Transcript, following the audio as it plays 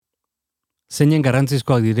Zeinen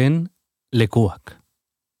garrantzizkoak diren lekuak.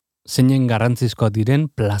 Zeinen garrantzizkoak diren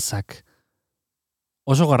plazak.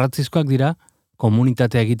 Oso garrantzizkoak dira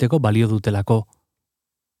komunitatea egiteko balio dutelako.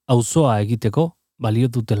 Auzoa egiteko balio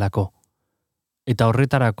dutelako. Eta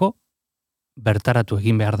horretarako bertaratu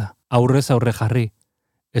egin behar da. Aurrez aurre jarri,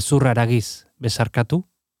 ezurra eragiz besarkatu,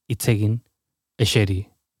 hitz egin, eseri,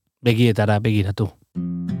 begietara begiratu.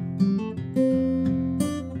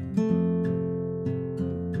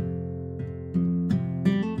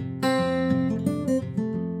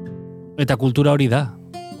 Eta kultura hori da.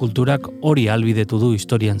 Kulturak hori ahalbidetu du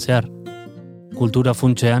historian zehar. Kultura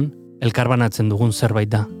funtsean elkarbanatzen dugun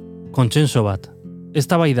zerbait da. Kontsentso bat,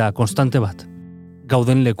 eztabaida konstante bat.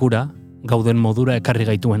 Gauden lekura, gauden modura ekarri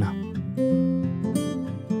gaituena.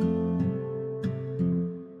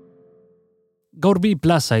 Gaur bi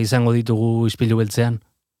plaza izango ditugu Ispilu Beltzean.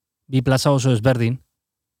 Bi plaza oso ezberdin,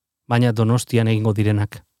 baina Donostian egingo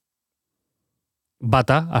direnak.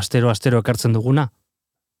 Bata, astero ekartzen duguna,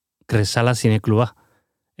 Kresala Zinekluba.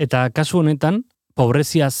 Eta kasu honetan,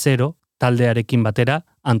 Pobreza Zero taldearekin batera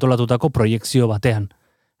antolatutako proiekzio batean.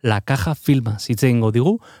 La Caja filma hitz egingo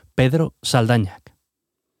digu Pedro Saldañak.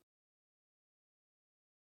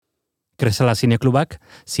 Kresala Zineklubak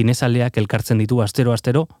zinezaleak elkartzen ditu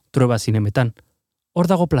astero trueba zinemetan. Hor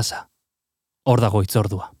dago plaza. Hor dago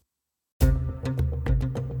hitzordua.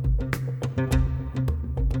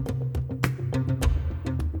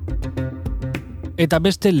 Eta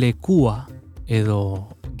beste lekua edo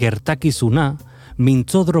gertakizuna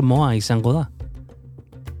Mintzodromoa izango da.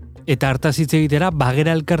 Eta hartaz hitz egitera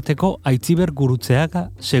Bagera Elkarteko Aitziber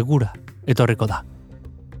Gurutzeaga Segura etorriko da.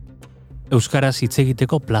 Euskaraz hitz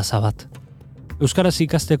egiteko plaza bat. Euskaraz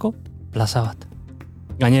ikasteko plaza bat.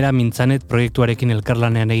 Gainera Mintzanet proiektuarekin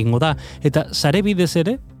elkarlanean egingo da eta sare bidez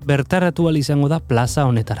ere bertaratu ahal izango da plaza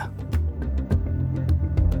honetara.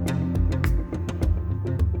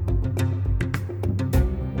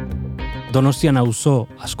 Donostian auzo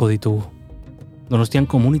asko ditugu. Donostian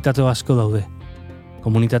komunitate asko daude.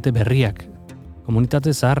 Komunitate berriak,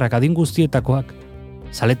 komunitate zaharrak, adin guztietakoak,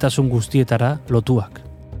 zaletasun guztietara lotuak.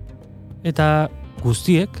 Eta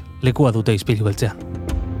guztiek lekua dute Ispilu Beltzean.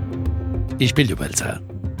 Ispilu Beltza,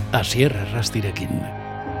 Asier Errastirekin.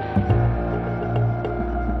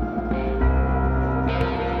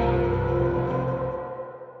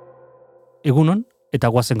 Egunon eta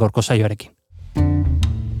guazen gorko saioarekin.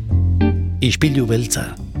 Ispilu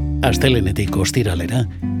Beltza, astelenetik ostiralera,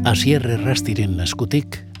 Asier Errastiren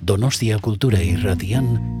eskutik, Donostia Kultura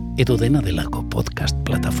Irratian, edo dena delako podcast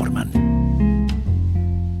plataforman.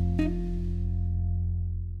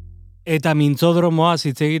 Eta Mintzodromoa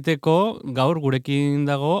hitz egiteko gaur gurekin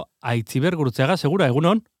dago Aitziber Gurutzeaga Segura.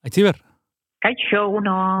 Egunon, Aitziber? Kaixo,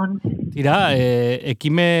 egunon. Tira,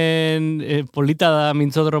 ekimen polita da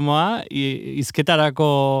Mintzodromoa, izketarako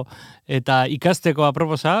eta ikasteko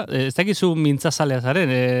aproposa. Ez dakizu mintzazalea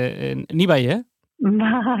zaren, ni bai,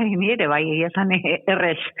 Bai, nire bai, esan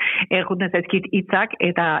errez, juten zaizkit hitzak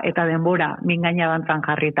eta denbora mingaina dantzan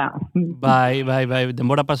jarrita. Bai,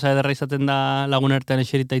 denbora pasa ederra izaten da lagun artean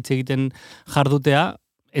eserita hitz egiten jardutea,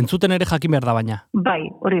 entzuten ere jakin behar da baina. Bai,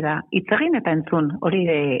 hori da, hitz egin eta entzun, hori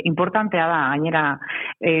importantea da, gainera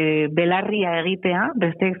belarria egitea,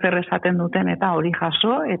 besteek zer esaten duten eta hori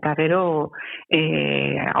jaso, eta gero,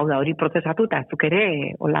 hau da, hori prozesatu, eta zuk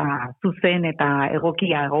ere, hola, zuzen eta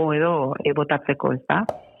egokiago edo botatzeko, ez da?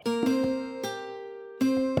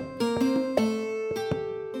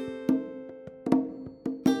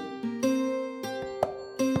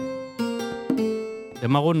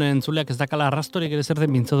 Demagun entzuleak ez dakala arrastorik ere zer den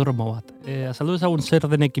Mintzodromo bat. Azaldu ezagun zer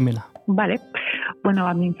den ekimena. Bale. Bueno,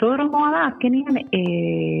 Mintzodromoa da, azkenean,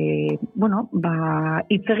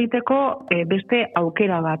 hitz egiteko beste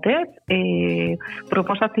aukera batez,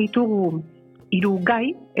 proposatzen ditugu 3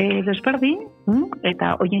 gai desberdin,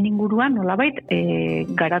 eta hoien inguruan nolabait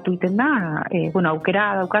garatu iten da,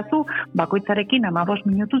 aukera daukazu bakoitzarekin 15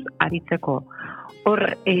 minutuz aritzeko. Hor,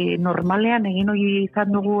 normalean egin hori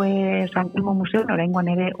izan dugu San Telmo museoan, oraingoan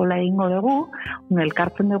ere hola egingo dugu,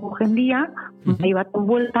 elkartzen dugu jendia, gai bat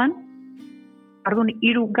bueltan, pardon,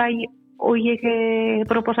 3 gai horiek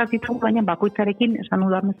proposatitugu, baina bakoitzarekin esan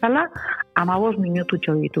dudan bezala, 15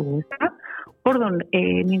 minututxo ditugu, ezta? Ordon,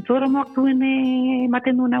 Mintzodromoak duen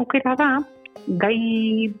ematen duen aukera da,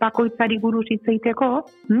 gai bakoitzari buruz hitz egiteko,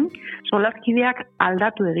 solaskideak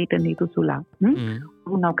aldatu egiten dituzula.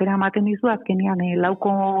 Aukera ematen dizu, azkenean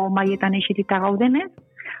lauko mailetan eserita gaudenez,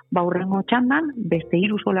 hurrengo txandan beste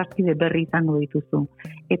 3 solaskide berri izango dituzu.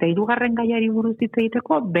 Eta 3. gaiari buruz hitz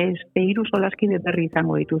egiteko beste 3 solaskide berri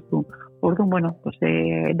izango dituzu. Orduan,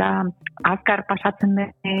 da azkar pasatzen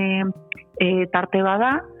den tarte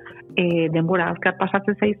bada, denbora azkar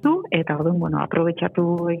pasatzen zaizu, eta orduan, aprobetxatu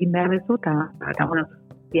egin behar duzu, eta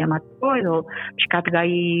diamateko, edo piskat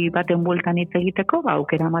gai baten bueltan hitz egiteko,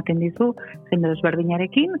 aukera ematen dizu, jende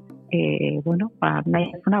desberdinarekin, nahi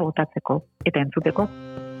ezuna botatzeko, eta entzuteko.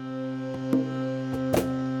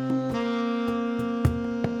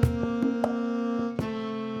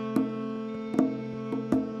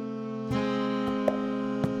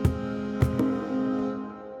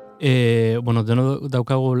 Deno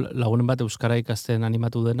daukagu lagunen bat euskara ikasten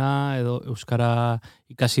animatu dena, edo euskara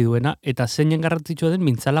ikasi duena, eta zeinen garrantzitsua den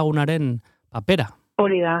mintzalagunaren papera?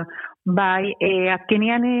 Hori da. Bai,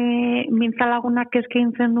 azkenean mintzalagunak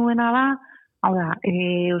eskaintzen duena da, hau da,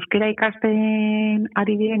 euskara ikasten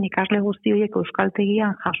ari diren ikasle guzti horiek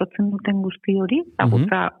euskaltegian jasotzen duten guzti hori,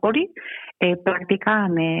 zagutza hori,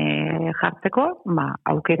 praktikan jartzeko,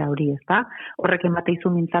 aukera hori ez da. Horrek emate izu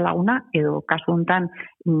mintzalaguna, edo kasu honetan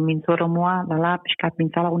Mintzodromoa dala, piskat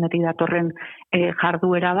mintzalagunetik datorren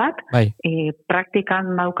jarduera bat,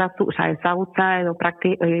 praktikan daukazu, ezagutza edo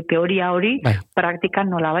teoria hori, praktikan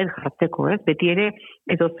nolabait jartzeko, ez? Beti ere,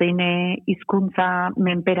 edo zein hizkuntza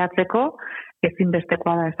menperatzeko,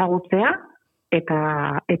 ezinbestekoa da ezagutzea, eta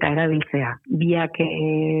erabiltzea. Biak,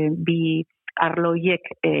 bi arloiek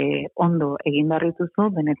ondo egin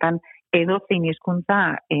barrituzu, benetan edo zein hizkuntza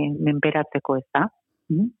menperatzeko ez da.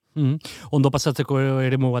 Ondo pasatzeko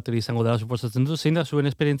eremu bat izango da, suposatzen du. Zein da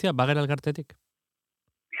zuen esperientzia, Bagera Elkartetik?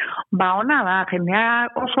 Ona da, jendea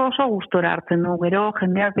oso gustora hartzen du, gero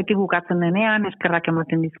jendeak beti bukatzen denean, eskerrak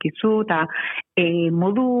ematen dizkizu, eta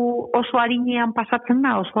modu oso arinean pasatzen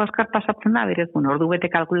da, oso askar pasatzen da, berez, ordu bete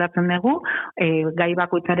kalkulatzen dugu, gai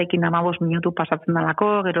bakoitzarekin 15 minutu pasatzen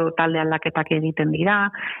dalako, gero talde aldaketak egiten dira,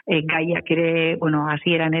 gaiak ere,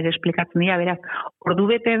 hasieran ere esplikatzen dira, beraz, ordu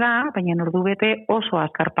bete da, baina ordu bete oso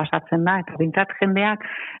askar pasatzen da, eta bintzat jendeak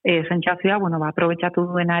sentsazioa, aprobetxatu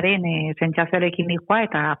duenaren sentsazioarekin dijoa,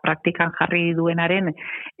 eta praktikan jarri duenaren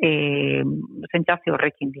sentsazio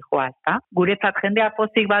horrekin dijoa, ezta? Guretzat jendea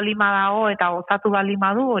pozik balima dago eta gozatu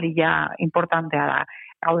balima du, hori ja importantea da.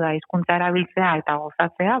 Hau da, hizkuntza erabiltzea eta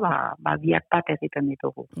gozatzea, biak bat egiten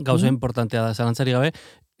ditugu. Gauza importantea da, zalantzari gabe.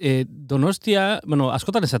 Donostia,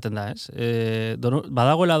 askotan esaten da, ez?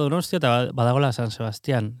 Badagoela Donostia eta badagoela San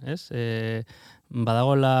Sebastian, ez?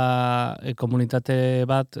 Badagoela komunitate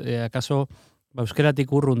bat, akaso, euskeratik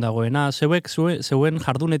urrun dagoena. Zeuen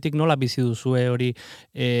jardunetik nola bizi duzue hori,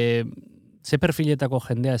 ze perfiletako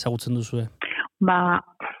jendea ezagutzen duzue?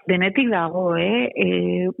 Denetik dago,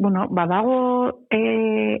 badago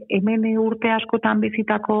hemen urte askotan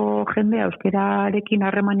bizitako jendea euskerarekin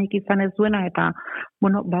harremanik izan ez duena, eta,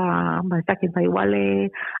 ez dakit, igual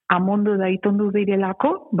amondu da itondu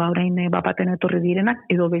direlako, orain bapaten etorri direnak,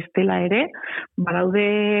 edo bestela ere,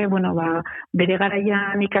 badaude, bere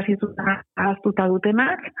garaian ikasizuta ahaztuta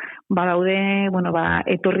dutenak, badaude,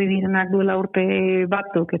 etorri direnak duela urte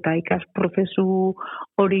batzuk, eta ikas prozesu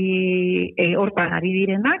hori hortan ari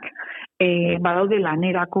direnak, badaude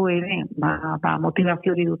lanerako ere,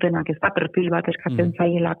 motivazio hori dutenak, ez da perfil bat eskatzen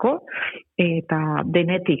zaielako, eta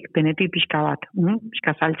denetik pixka bat,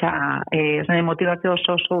 pixka saltza, motivazio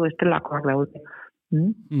oso bestelakoak daude.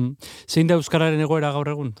 Zein da euskararen egoera gaur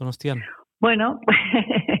egun, Donostian?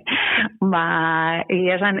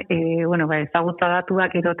 Ezagutza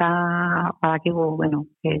datuak gero eta badakigu,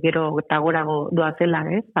 gero eta gorago doazela,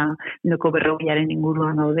 ez? Neko 40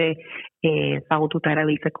 inguruan daude ezagututa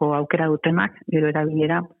erabiltzeko aukera dutenak, gero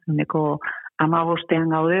erabilera, neko 15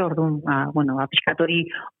 gaude, orduan, pixkatori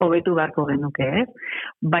hobetu beharko genuke, ez?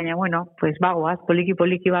 Baina, bagoaz,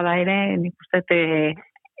 poliki bada ere, nik uste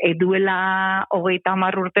duela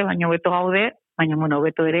 30 urte, baina hobeto gaude, baina,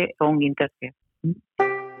 hobeto ere egon gintezke.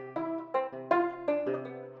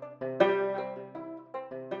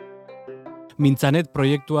 Mintzanet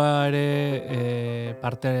proiektua ere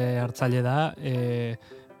parte hartzaile da,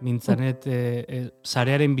 Mintzanet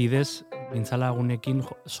sarearen bidez mintzalagunekin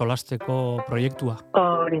solasteko proiektua.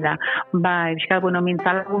 Hori da.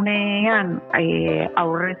 Mintzalagunean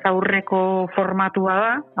aurrez aurreko formatua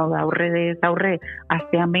da, hau da, aurrez aurre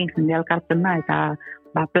astean behin jende elkartzen da, eta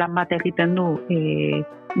plan bat egiten du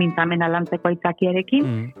mintzamena lantzeko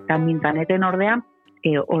aitzakiarekin, eta Mintzaneten ordean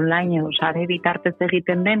online edo sare bitartez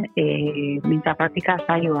egiten den mintza praktika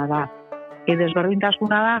saioa da.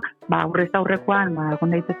 Desberdintasuna da, aurrez aurrekoan, egon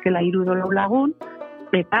daitezkela 3 edo 4 lagun,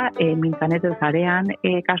 eta Mintzaneten sarean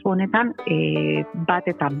kasu honetan bat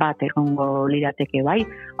eta bat egongo lirateke, bai?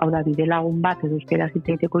 Hau da, bide lagun bat edo euskera hitz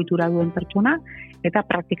egiteko ohitura duen pertsona, eta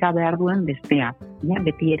praktika behar duen bestea.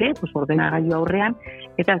 Beti ere, ordenagailu aurrean,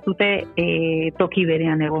 eta ez dute toki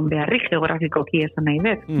berean egon beharrik, geografikoki esan nahi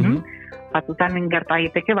dut. batzutan gerta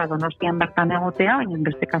daiteke, Donostian bertan egotea, baina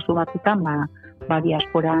beste kasu batzutan,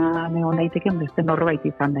 diasporan egon daiteke, beste norbait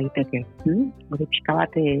izan daiteke. Hori pixka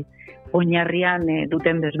bat oinarrian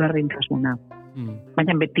duten desberdintasuna.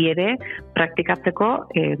 Baina beti ere praktikatzeko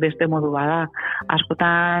beste modu bada.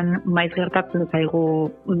 Askotan maiz gertatzen zaigu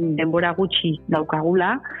denbora gutxi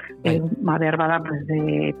daukagula, behar bada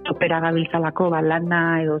topera gabiltzalako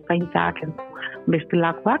lana edo zaintzak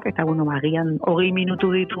bestelakoak, eta agian 20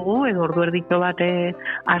 minutu ditugu edo ordu erdiko bate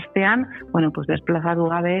astean, desplazatu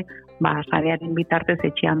gabe, sarearen bitartez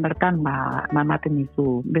etxean bertan, ematen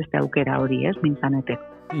dizu beste aukera hori, Mintzanetek.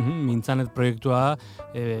 Mintzanet proiektua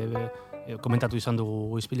komentatu izan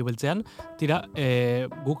dugu Ispilu Beltzean. Tira,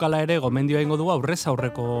 guk ala ere gomendioa ingo dugu aurrez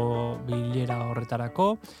aurreko bilera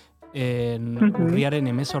horretarako, urriaren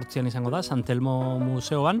 18an izango da, San Telmo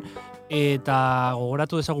museoan, eta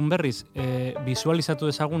gogoratu dezagun berriz, visualizatu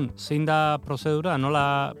dezagun zein da prozedura,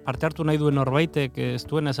 nola parte hartu nahi duen norbaitek ez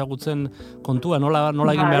duen ezagutzen kontua, nola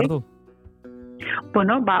egin behar du?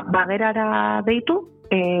 Bagerara deitu,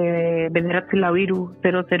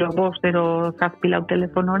 943-005-0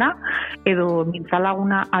 telefonora, edo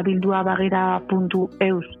mintzalaguna abildua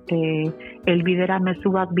bagera.eus elbidera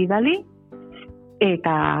mezu bat bidali,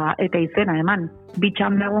 eta izena eman.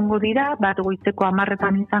 Bitxan egongo dira, bat goizeko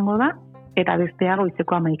 10etan izango da, eta bestea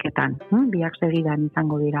goizeko 11etan. Biak segidan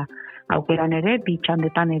izango dira. Aukeran ere,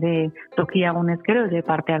 bitxandetan ere tokiagunezkero ere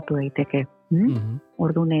parte hartu daiteke.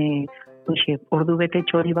 Ordune, ordu bete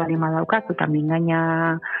txori balima daukaz, eta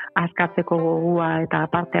mingaina askatzeko gogua eta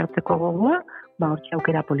parte hartzeko gogua, hortxe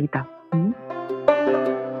aukera polita.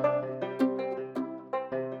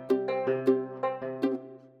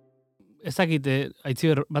 Ez dakit,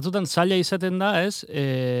 Aitziber, batzutan zaila izaten da,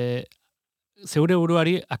 zeure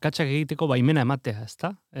buruari akatsak egiteko baimena ematea,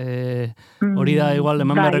 ezta? Hori da igual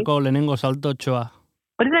eman beharreko lehenengo saltotxoa.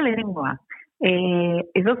 Hori da lehenengoa.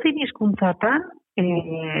 Edozein hizkuntzatan,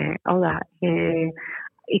 hau da,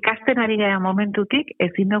 ikasten ari gara momentutik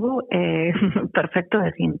ezin dugu perfecto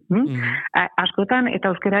egin. Askotan, eta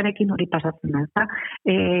euskerarekin hori pasatzen da, ezta?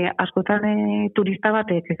 Askotan turista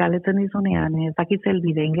batek galetzen dizunean ezakitz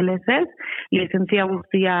helbide ingelesez, lizentzia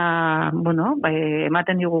guztia,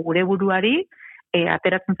 ematen digu gure buruari,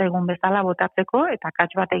 ateratzen zaigun bezala botatzeko, eta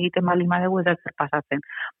akats bat egiten baldin badugu ez da zer pasatzen.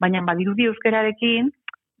 Baina badirudi euskerarekin,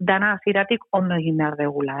 dana hasieratik ondo egin behar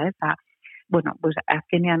degula, eta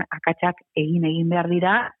azkenean akatsak egin behar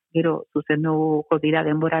dira, gero zuzenduko dira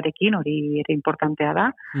denborarekin, hori ere importantea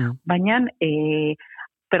da, baina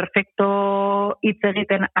perfecto hitz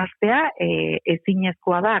egiten hastea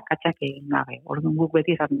ezinezkoa da akatsak egin gabe. Orduan guk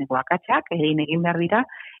beti esaten dugu akatsak egin behar dira,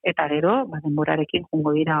 eta gero denborarekin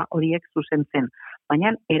jungo dira horiek zuzentzen.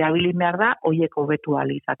 Baina erabilin behar da horiek hobetu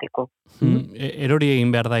ahal izateko. Erori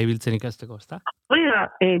egin behar da ibiltzen ikasteko, ezta? Hori da,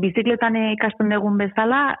 bizikletan ikasten dugun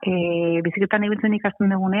bezala, bizikletan ibiltzen ikasten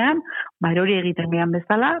dugunean, erori egiten gehan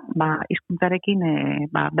bezala, hizkuntzarekin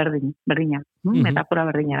berdina, metafora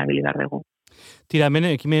berdina erabili behar dugu. Tira, hemen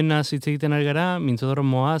ekimenaz hitz egiten ari gara,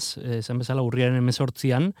 Mintzodromoaz, esan bezala urriaren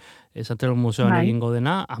 18an, San Telmo museoan egingo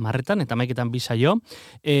dena, 10etan eta 11etan bisaio.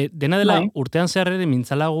 Dena dela, urtean zehar ere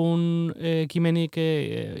mintzalagun ekimenik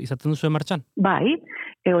izaten duzu martxan? Bai,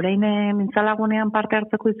 orain mintzalagunean parte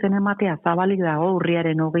hartzeko izen ematea zabalik dago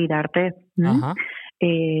urriaren 20 arte.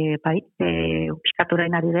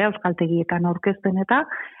 Piskaturain ari da, euskaltegietan aurkezten eta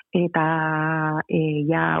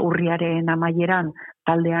urriaren amaieran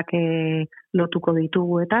taldeak lotuko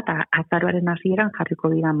ditugu eta azaroaren hasieran jarriko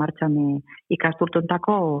dira martxan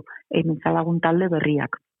ikasturtontako mintzalagun talde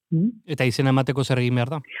berriak. Eta izena emateko zer egin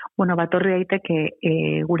behar da? Batorri daiteke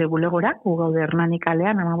gure bulegora, gu gaude Hernani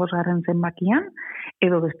kalean, 15. zenbakian,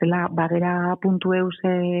 edo bestela bagera.eus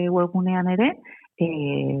webgunean ere,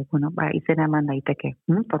 izena eman daiteke.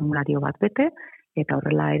 Formulario bat bete, eta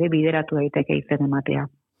horrela ere bideratu daiteke izen ematea.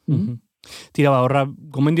 Tira, horra,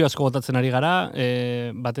 gomendio asko botatzen ari gara,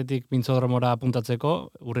 batetik Mintzodromora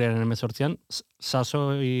apuntatzeko, urriaren 18an,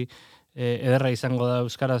 sasoi ederra izango da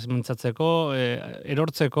euskaraz mintzatzeko,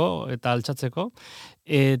 erortzeko eta altxatzeko,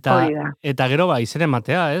 eta gero izen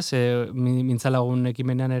ematea, mintzalagun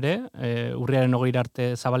ekimenean ere, urriaren 20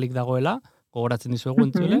 arte zabalik dagoela, gogoratzen dizuegu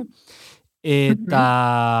entzule, eta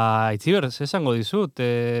Aitziber, esango dizut,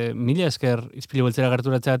 mila esker Ispilu Beltzera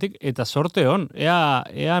gerturatzeagatik, eta sorte hon,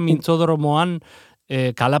 ea Mintzodromoan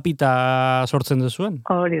kalapita sortzen duzuen?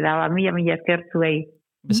 Hori da, mila esker zuei.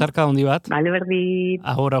 Bezarka handi bat. Bale berdit.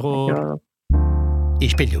 Agor.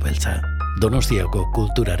 Ispilu Beltza, Donostiako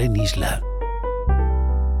kulturaren isla.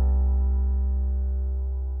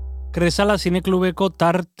 Kresala Zineklubeko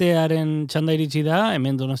tartearen txanda iritsi da,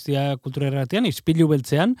 hemen Donostia Kultura Irratian, Ispilu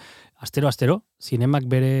Beltzean, astero, zinemak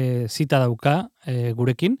bere zita dauka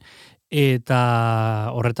gurekin, eta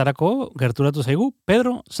horretarako gerturatu zaigu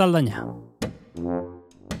Pedro Saldaña.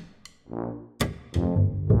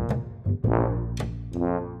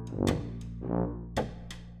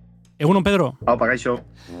 Egunon, Pedro. Aupa, Kaixo.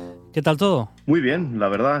 ¿Qué tal todo? Muy bien, la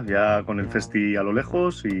verdad, ya con el festi a lo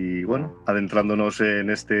lejos y bueno, adentrándonos en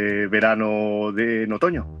este verano en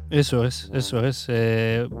otoño. Eso es.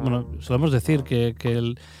 Bueno, solemos decir que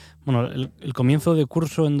el comienzo de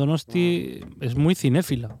curso en Donosti es muy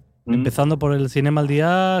cinéfila. Empezando por el Cinema al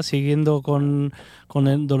Día, siguiendo con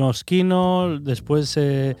el Donosquino, después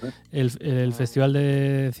el Festival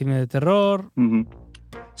de Cine de Terror.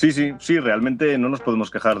 Sí, realmente no nos podemos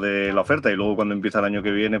quejar de la oferta y luego cuando empieza el año que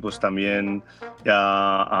viene, pues también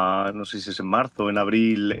ya, no sé si es en marzo o en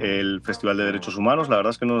abril, el Festival de Derechos Humanos. La verdad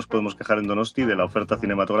es que no nos podemos quejar en Donosti de la oferta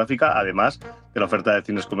cinematográfica, además de la oferta de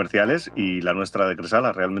cines comerciales y la nuestra de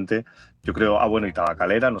Kresala. Realmente yo creo, y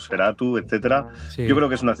Tabacalera, Nosferatu, etcétera. Sí. Yo creo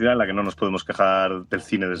que es una ciudad en la que no nos podemos quejar del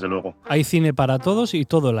cine, desde luego. Hay cine para todos y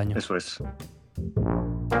todo el año. Eso es.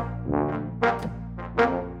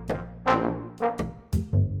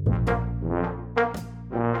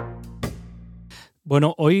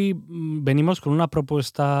 Bueno, hoy venimos con una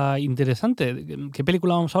propuesta interesante. ¿Qué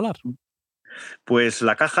película vamos a hablar? Pues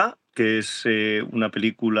La Caja, que es una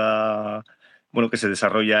película que se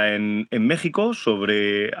desarrolla en México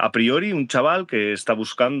sobre, a priori, un chaval que está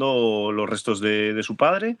buscando los restos de su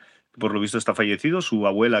padre, que por lo visto está fallecido. Su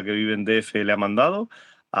abuela, que vive en DF, le ha mandado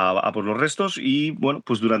a por los restos y,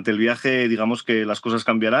 pues durante el viaje, digamos que las cosas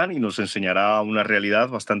cambiarán y nos enseñará una realidad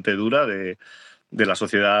bastante dura de la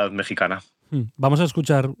sociedad mexicana. Vamos a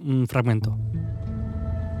escuchar un fragmento.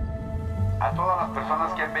 A todas las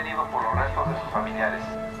personas que han venido por los restos de sus familiares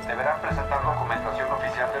deberán presentar documentación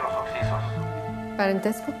oficial de los occisos.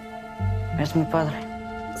 ¿Parentesco? Es mi padre.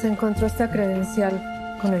 Se encontró esta credencial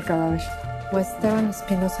con el cadáver. Esteban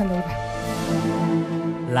Espinosa Leiva.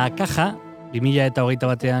 La Caja,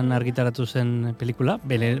 2021 argitaratu zen pelikula,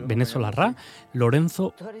 venezolarra,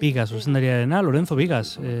 Lorenzo Vigas, zuzendariarena. Lorenzo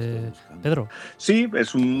Vigas, Pedro. Sí,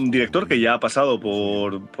 es un director que ya ha pasado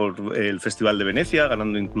por el Festival de Venecia,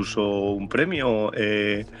 ganando incluso un premio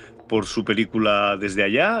por su película Desde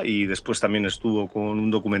Allá, y después también estuvo con un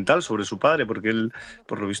documental sobre su padre, porque él,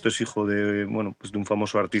 por lo visto, es hijo de un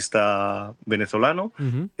famoso artista venezolano,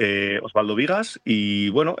 Osvaldo Vigas,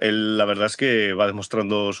 y él la verdad es que va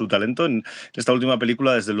demostrando su talento en esta última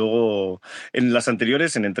película. Desde luego, en las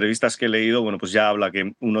anteriores, en entrevistas que he leído, pues ya habla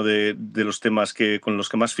que uno de los temas con los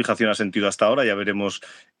que más fijación ha sentido hasta ahora, ya veremos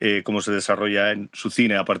cómo se desarrolla en su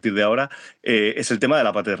cine a partir de ahora, es el tema de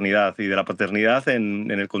la paternidad, y de la paternidad en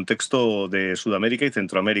el contexto de Sudamérica y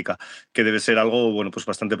Centroamérica, que debe ser algo pues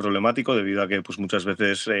bastante problemático, debido a que pues muchas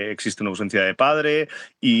veces existe una ausencia de padre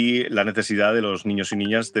y la necesidad de los niños y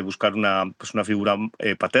niñas de buscar una figura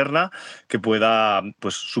paterna que pueda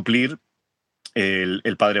pues suplir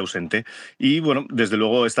el padre ausente. Y desde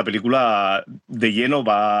luego esta película de lleno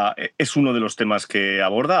es uno de los temas que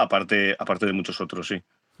aborda, aparte de muchos otros, sí.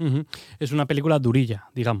 Es una película durilla,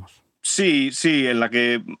 digamos. Sí, en la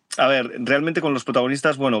que, realmente con los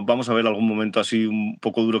protagonistas, vamos a ver algún momento así un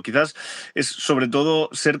poco duro quizás. Es sobre todo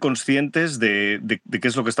ser conscientes de qué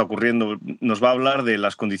es lo que está ocurriendo. Nos va a hablar de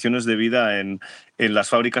las condiciones de vida en las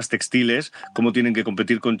fábricas textiles, cómo tienen que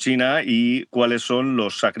competir con China y cuáles son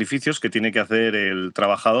los sacrificios que tiene que hacer el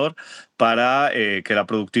trabajador para que la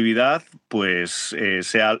productividad pues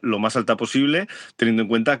sea lo más alta posible, teniendo en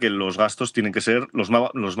cuenta que los gastos tienen que ser los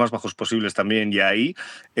más bajos posibles también. Y ahí,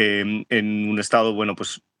 en un estado,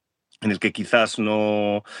 pues en el que quizás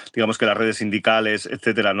no, digamos que las redes sindicales,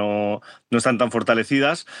 etcétera, no están tan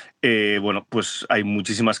fortalecidas, pues hay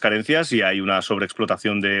muchísimas carencias y hay una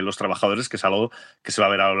sobreexplotación de los trabajadores, que es algo que se va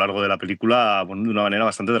a ver a lo largo de la película de una manera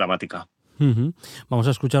bastante dramática. Vamos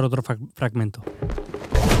a escuchar otro fragmento.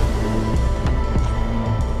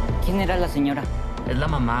 ¿Quién era la señora? Es la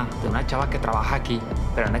mamá de una chava que trabaja aquí,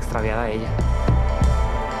 pero han extraviado a ella.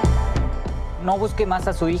 No busque más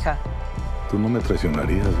a su hija. Tú no me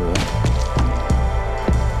traicionarías, ¿verdad?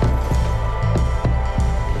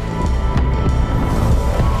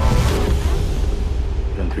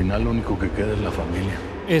 Y al final lo único que queda es la familia.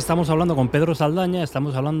 Estamos hablando con Pedro Saldaña,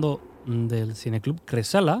 estamos hablando del Cineclub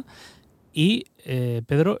Kresala y,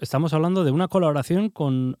 Pedro, estamos hablando de una colaboración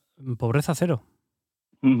con Pobreza Zero.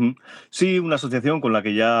 Sí, una asociación con la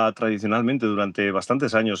que ya tradicionalmente durante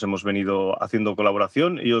bastantes años hemos venido haciendo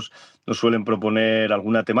colaboración. Ellos nos suelen proponer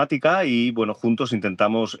alguna temática y juntos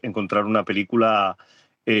intentamos encontrar una película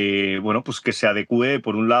bueno, pues que se adecue,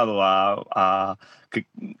 por un lado, a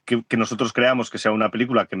que nosotros creamos que sea una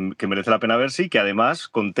película que merece la pena verse y que además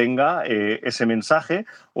contenga ese mensaje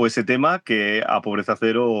o ese tema que a Pobreza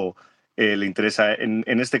Cero le interesa.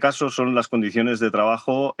 En este caso son las condiciones de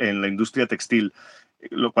trabajo en la industria textil,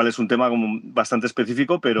 lo cual es un tema como bastante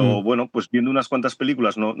específico, pero bueno, pues viendo unas cuantas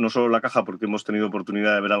películas, no solo La Caja, porque hemos tenido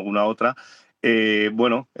oportunidad de ver alguna otra,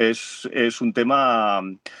 bueno, es un tema,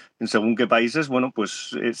 en según qué países, bueno,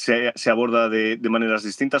 pues se aborda de maneras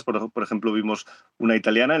distintas. Por ejemplo, vimos una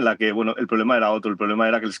italiana en la que, bueno, el problema era otro, el problema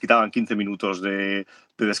era que les quitaban 15 minutos de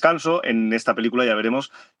descanso. En esta película ya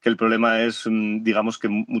veremos que el problema es, digamos que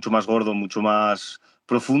mucho más gordo, mucho más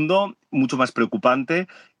profundo, mucho más preocupante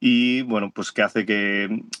y, bueno, pues que hace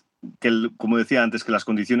que como decía antes, que las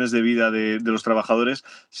condiciones de vida de los trabajadores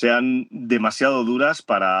sean demasiado duras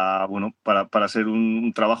para ser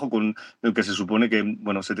un trabajo con el que se supone que,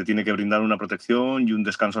 bueno, se te tiene que brindar una protección y un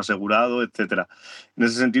descanso asegurado, etcétera. En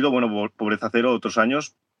ese sentido, bueno, Pobreza Cero, otros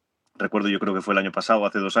años, recuerdo, yo creo que fue el año pasado,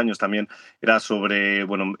 hace 2 años también, era sobre,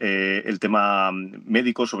 bueno, el tema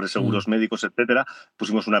médico, sobre seguros médicos, etcétera.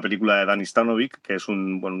 Pusimos una película de Dani Stanovic, que es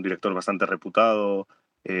un director bastante reputado,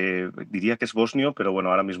 diría que es bosnio, pero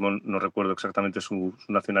bueno, ahora mismo no recuerdo exactamente su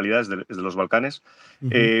nacionalidad, es de los Balcanes.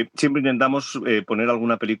 Siempre intentamos poner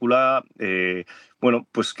alguna película, bueno,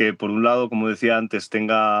 pues que por un lado, como decía antes,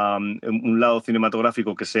 tenga un lado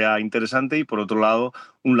cinematográfico que sea interesante y por otro lado,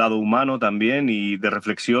 un lado humano también y de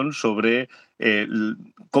reflexión sobre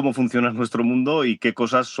cómo funciona nuestro mundo y qué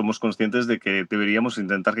cosas somos conscientes de que deberíamos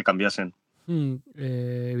intentar que cambiasen.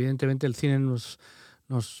 Evidentemente el cine nos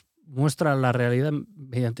muestra la realidad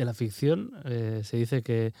mediante la ficción. Se dice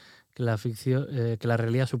que la ficción, que la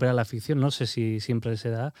realidad supera la ficción. No sé si siempre se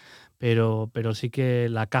da, pero sí que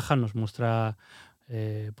La Caja nos muestra,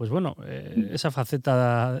 pues bueno, esa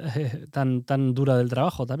faceta tan dura del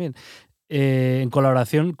trabajo también. En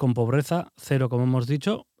colaboración con Pobreza Cero, como hemos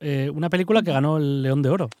dicho, una película que ganó el León de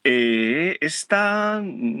Oro. Esta...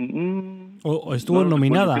 o estuvo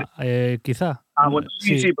nominada, quizá. Bueno,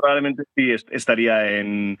 sí, probablemente sí estaría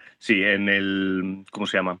en el, ¿cómo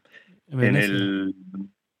se llama? En el,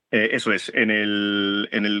 eso es, en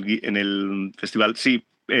el festival. Sí,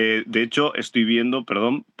 de hecho estoy viendo,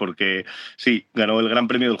 perdón, porque sí, ganó el Gran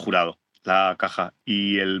Premio del Jurado, La Caja,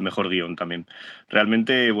 y el mejor guión también.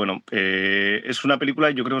 Realmente, bueno, es una película,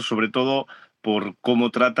 yo creo, sobre todo por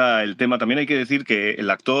cómo trata el tema. También hay que decir que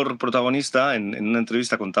el actor protagonista, en una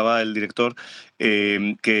entrevista contaba el director,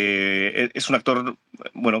 que es un actor,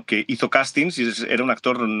 bueno, que hizo castings y era un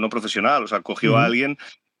actor no profesional, o sea, cogió a alguien,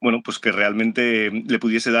 bueno, pues que realmente le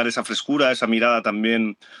pudiese dar esa frescura, esa mirada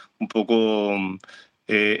también un poco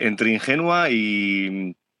entre ingenua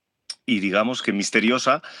y digamos que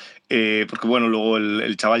misteriosa, porque bueno, luego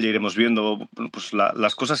el chaval ya iremos viendo pues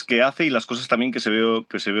las cosas que hace y las cosas también que se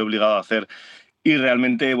ve obligado a hacer. Y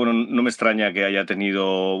realmente, bueno, no me extraña que haya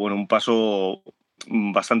tenido, bueno, un paso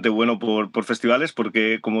bastante bueno por festivales,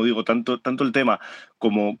 porque, como digo, tanto el tema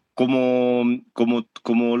como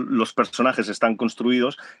los personajes están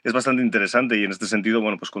construidos es bastante interesante, y en este sentido,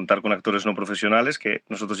 bueno, pues contar con actores no profesionales, que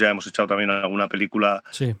nosotros ya hemos echado también alguna película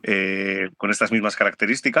con estas mismas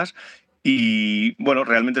características, y bueno,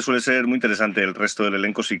 realmente suele ser muy interesante. El resto del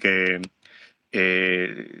elenco sí que,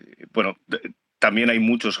 bueno, también hay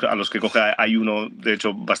muchos a los que coge. Hay uno, de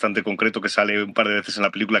hecho, bastante concreto, que sale un par de veces en la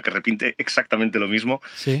película, que repite exactamente lo mismo.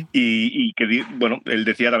 Sí. Y que, bueno, él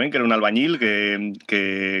decía también que era un albañil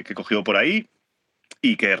que cogió por ahí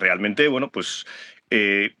y que realmente, bueno, pues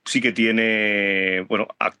sí que tiene, bueno,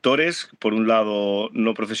 actores, por un lado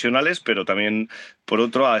no profesionales, pero también por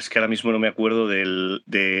otro, es que ahora mismo no me acuerdo del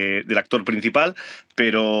actor principal,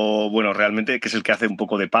 pero bueno, realmente, que es el que hace un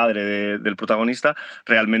poco de padre del protagonista,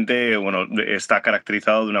 realmente, bueno, está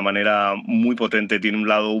caracterizado de una manera muy potente. Tiene un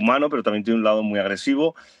lado humano, pero también tiene un lado muy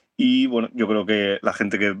agresivo. Y bueno, yo creo que la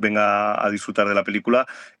gente que venga a disfrutar de la película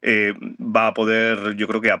va a poder, yo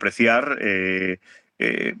creo que apreciar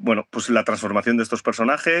bueno, pues la transformación de estos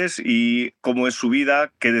personajes y cómo es su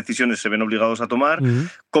vida, qué decisiones se ven obligados a tomar,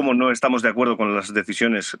 cómo no estamos de acuerdo con las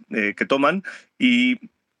decisiones que toman, y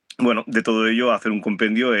bueno, de todo ello hacer un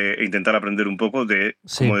compendio e intentar aprender un poco de,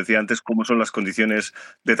 como decía antes, cómo son las condiciones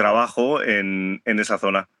de trabajo en esa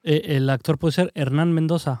zona. ¿El actor puede ser Hernán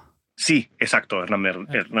Mendoza? Sí, exacto,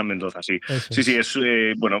 Hernán Mendoza, sí. Sí, es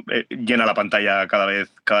bueno, llena la pantalla cada vez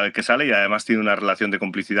que sale, y además tiene una relación de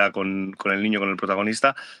complicidad con el niño, con el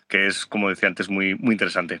protagonista, que es, como decía antes, muy, muy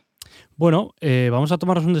interesante. Bueno, vamos a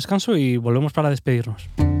tomarnos un descanso y volvemos para despedirnos.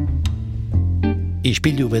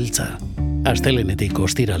 Ispilu Beltza, astelenetik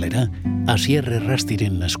ostiralera, Asier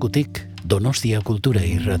Errastiren eskutik, Donostia Kultura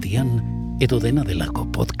Irratian, edo dena delako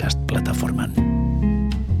podcast plataforman.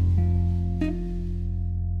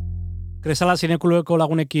 Kresala Zineklubeko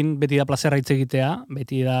lagunekin beti da plazera hitz egitea,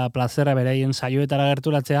 beti da plazera beraien saioetara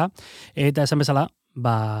gerturatzea, eta esan bezala,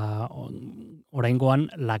 oraingoan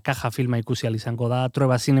La Caja filma ikusi ahal izango da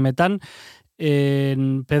Trueba Zinemetan.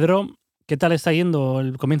 Pedro, ¿qué tal está yendo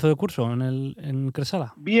el comienzo de curso en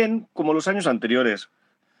Kresala? Bien, como los años anteriores.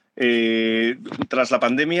 Tras la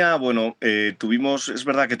pandemia, bueno, es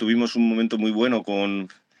verdad que tuvimos un momento muy bueno con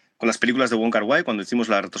las películas de Wong Kar-wai, cuando hicimos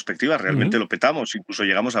la retrospectiva, realmente lo petamos, incluso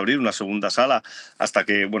llegamos a abrir una segunda sala hasta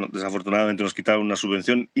que, bueno, desafortunadamente nos quitaron una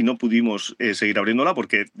subvención y no pudimos seguir abriéndola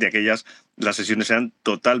porque de aquellas las sesiones eran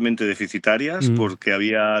totalmente deficitarias porque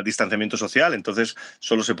había distanciamiento social, entonces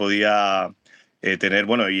solo se podía tener,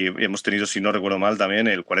 bueno, y hemos tenido, si no recuerdo mal, también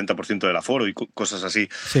el 40% del aforo y cosas así.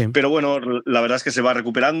 Sí. Pero bueno, la verdad es que se va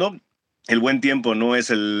recuperando. El buen tiempo no es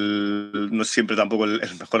siempre tampoco el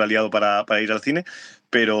mejor aliado para ir al cine,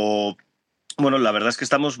 pero bueno, la verdad es que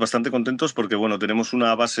estamos bastante contentos porque bueno, tenemos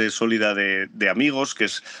una base sólida de amigos, que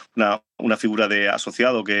es una figura de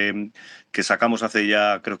asociado que sacamos hace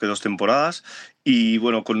ya creo que 2 temporadas, y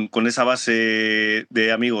bueno, con esa base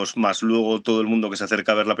de amigos más luego todo el mundo que se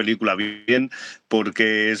acerca a ver la película, bien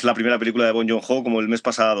porque es la primera película de Bong Joon-ho como el mes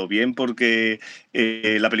pasado, bien porque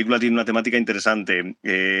la película tiene una temática interesante,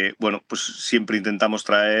 bueno, pues siempre intentamos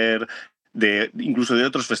traer incluso de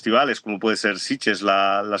otros festivales, como puede ser Sitges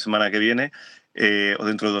la semana que viene, o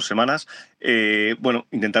dentro de 2 semanas, bueno,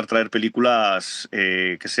 intentar traer películas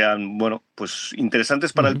que sean, bueno, pues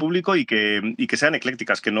interesantes para el público y que sean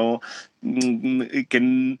eclécticas, que no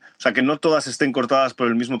todas estén cortadas por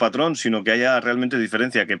el mismo patrón, sino que haya realmente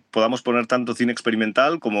diferencia, que podamos poner tanto cine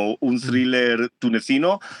experimental como un thriller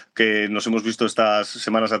tunecino que nos hemos visto estas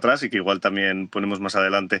semanas atrás y que igual también ponemos más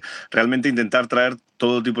adelante. Realmente intentar traer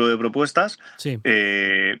todo tipo de propuestas, sí.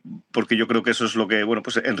 Porque yo creo que eso es lo que, bueno,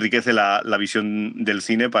 pues enriquece la visión del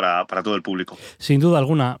cine para todo el público. Sin duda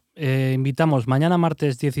alguna. Invitamos mañana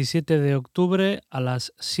martes 17 de octubre a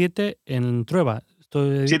las 7 en Trueba.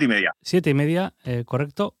 7:30. 7:30,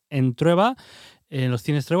 correcto. En Trueba, en los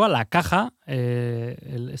cines Trueba, La Caja,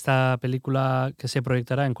 esta película que se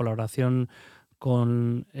proyectará en colaboración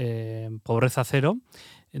con Pobreza Zero,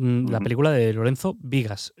 la película de Lorenzo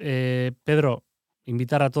Vigas. Pedro,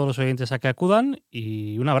 invitar a todos los oyentes a que acudan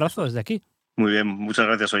y un abrazo desde aquí. Muy bien, muchas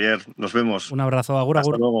gracias, Oyer. Nos vemos. Un abrazo, agur, Hasta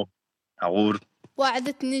agur. luego. Agur.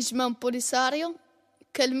 وعدتني نجمة بوليساريو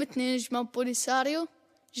كلمتني نجمة بوليساريو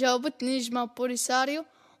جاوبتني نجمة بوليساريو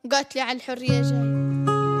وقالت لي على الحرية جاي.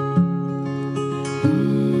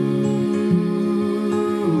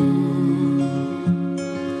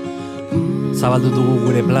 Zabaldu dugu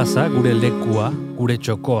gure plaza, gure lekua, gure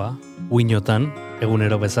txokoa, uinotan,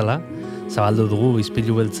 egunero bezala. Zabaldu dugu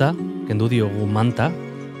Ispilu Beltza, kendu diogu manta,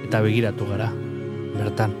 eta begiratu gara.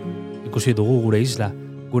 Bertan, ikusi dugu gure isla,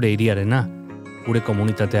 gure hiriarena, gure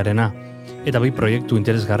komunitatearena, eta bi proiektu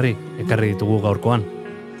interesgarri ekarri ditugu gaurkoan.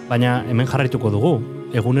 Baina hemen jarraituko dugu,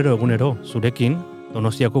 egunero, zurekin,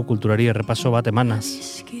 Donostiako kulturari errepaso bat emanaz,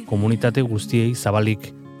 komunitate guztiei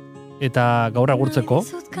zabalik. Eta gaur agurtzeko,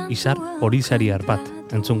 izar horizariar bat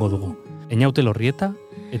entzungo dugu. Einaute Lorrieta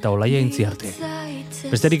eta Olaia Intziarte.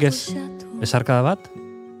 Besterik ez, besarkada bat,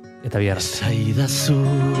 eta bihar arte.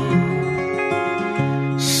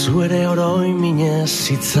 Zuere oroi minez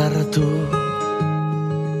hitzartu,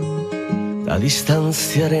 da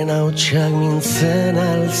distantziaren hautsak mintzen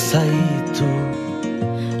alzaitu.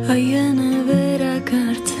 Haien eberak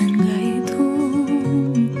hartzen gaitu,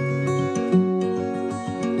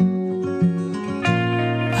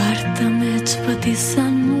 partamets bat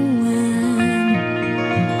izan nuen,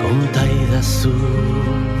 konta idazu.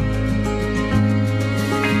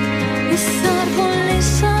 Izar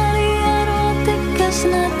polizari arotek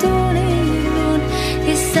esnatu nindun,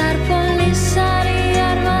 izar polizari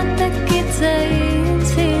arbatek itzein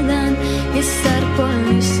zidan, izar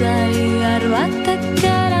polizari arbatek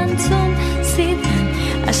erantzun zidan,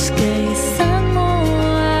 aske izango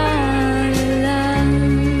ala.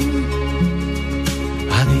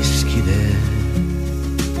 Adiskide,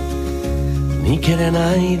 nik ere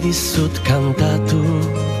nahi dizut kantatu,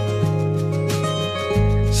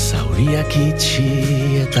 zauriak itxi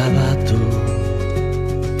eta batu.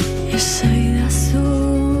 Esaidazu,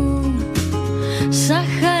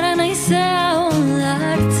 Sahara naizea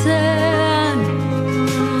ondartzen,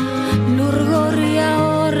 lur gorria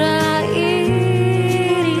horra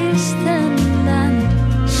iristen dan.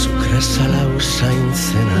 Zu Kresala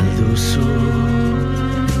usaintzen alduzu,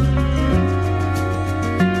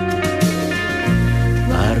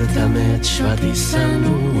 bartamets bat izan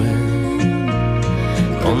nuen,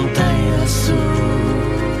 konta idazu.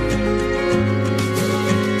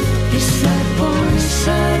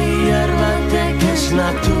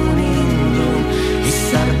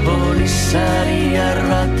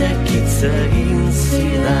 egin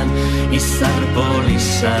zidan, izar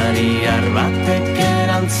polisariar batek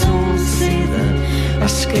erantzun zidan,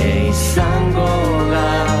 aske izango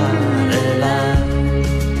garela.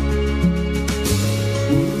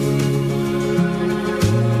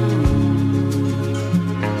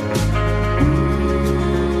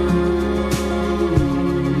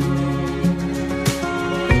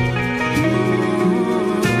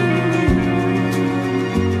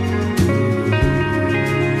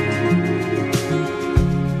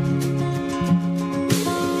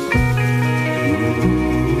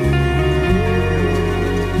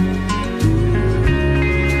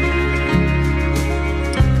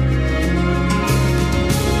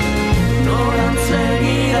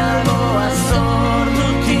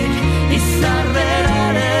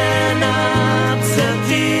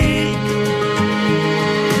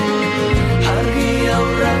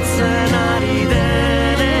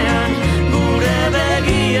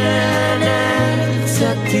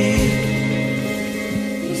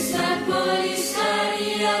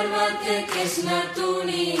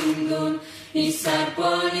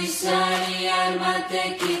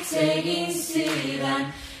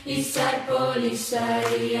 Izar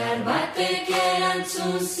polisariar batek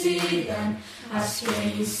erantzun zidan, aske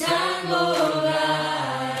izango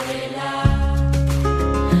garela.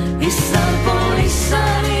 Izar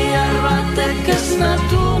polisariar batek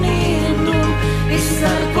esnatu nindun,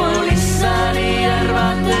 izar polisariar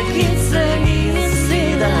batek hitz egin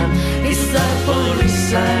zidan, izar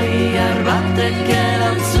polisariar batek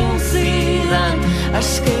erantzun zidan,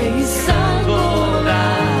 aske izango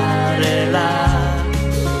garela.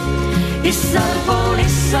 Izar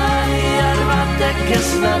polisariar batek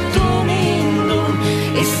esnatu nindun,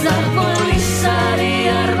 izar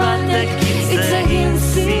polisariar batek hitz egin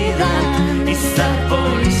zidan, izar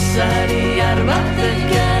polisariar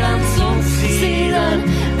batek erantzun zidan,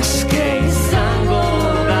 aske izango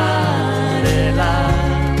garela.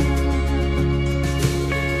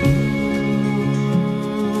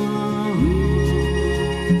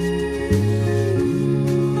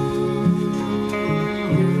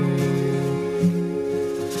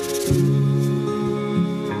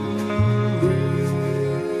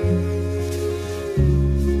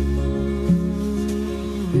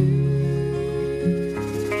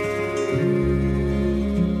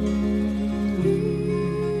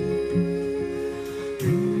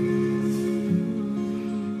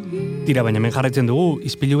 Tira, baina hemen jarraitzen dugu,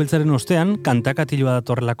 Ispilu Beltzaren ostean kantakatiloa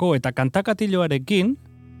datorrelako, eta kantakatiloarekin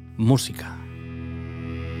musika.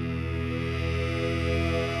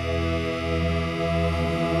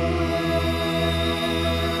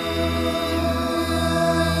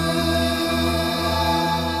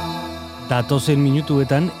 Datozen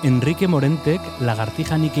minutuetan Enrique Morentek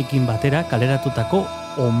Lagartijanikekin batera kaleratutako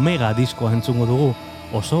Omega diskoa entzungo dugu,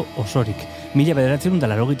 oso osorik.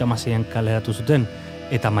 1986an kaleratu zuten,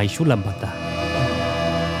 eta maixulan bat da.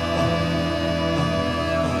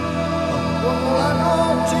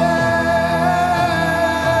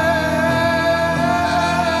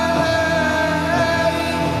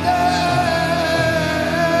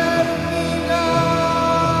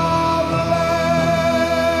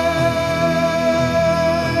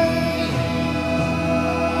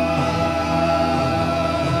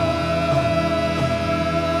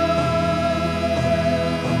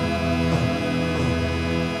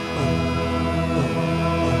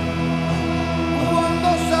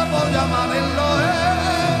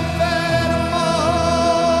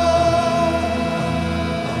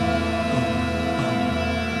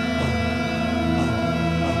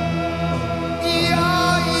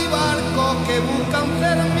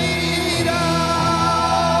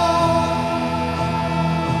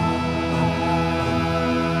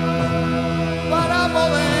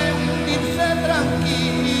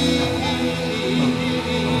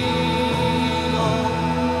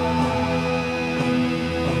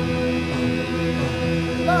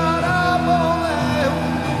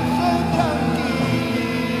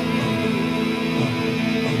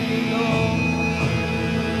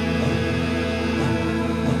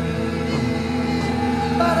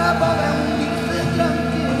 Para poder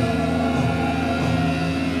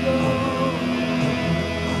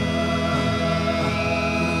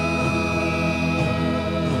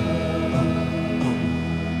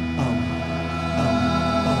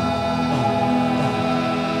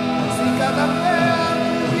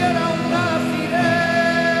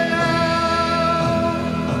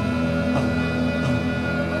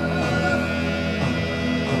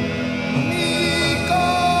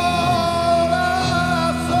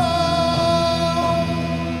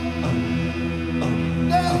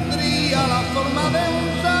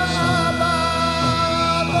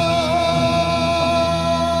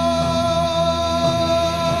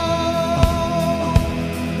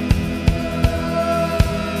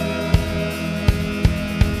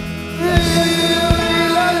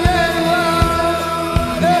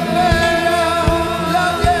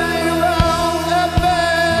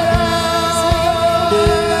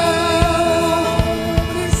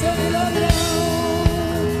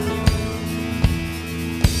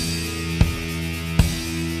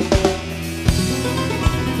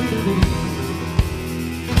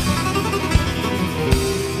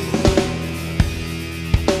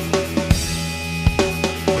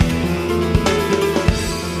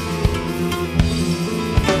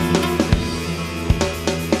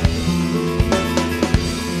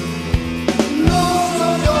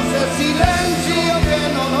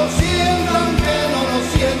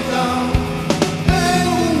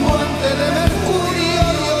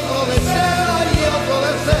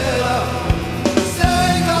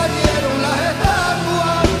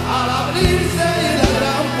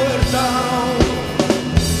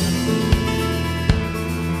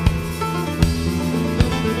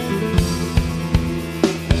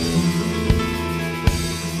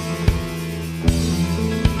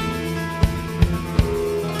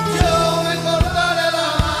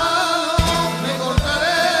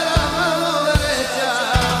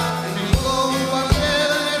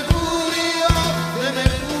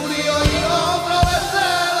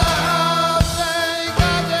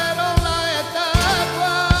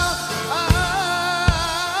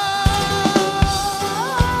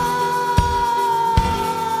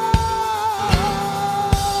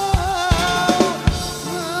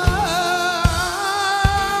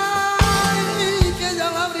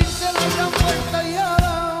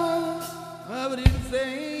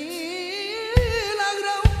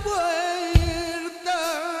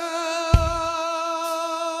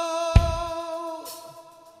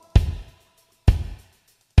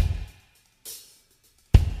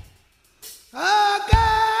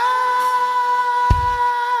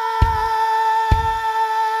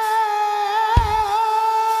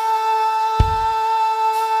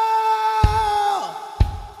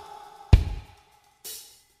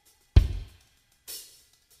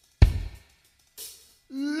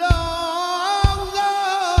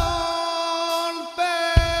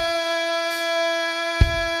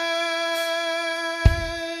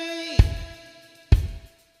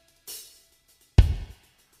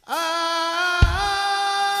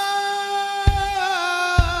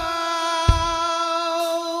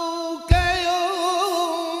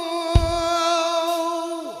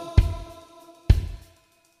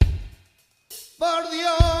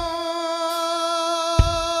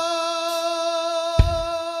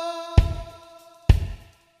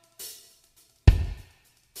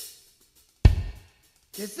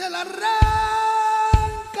que se la arranca.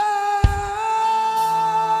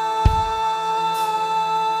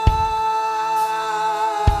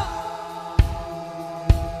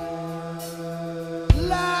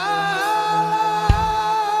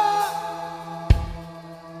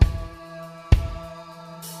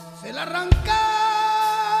 Se la arranca.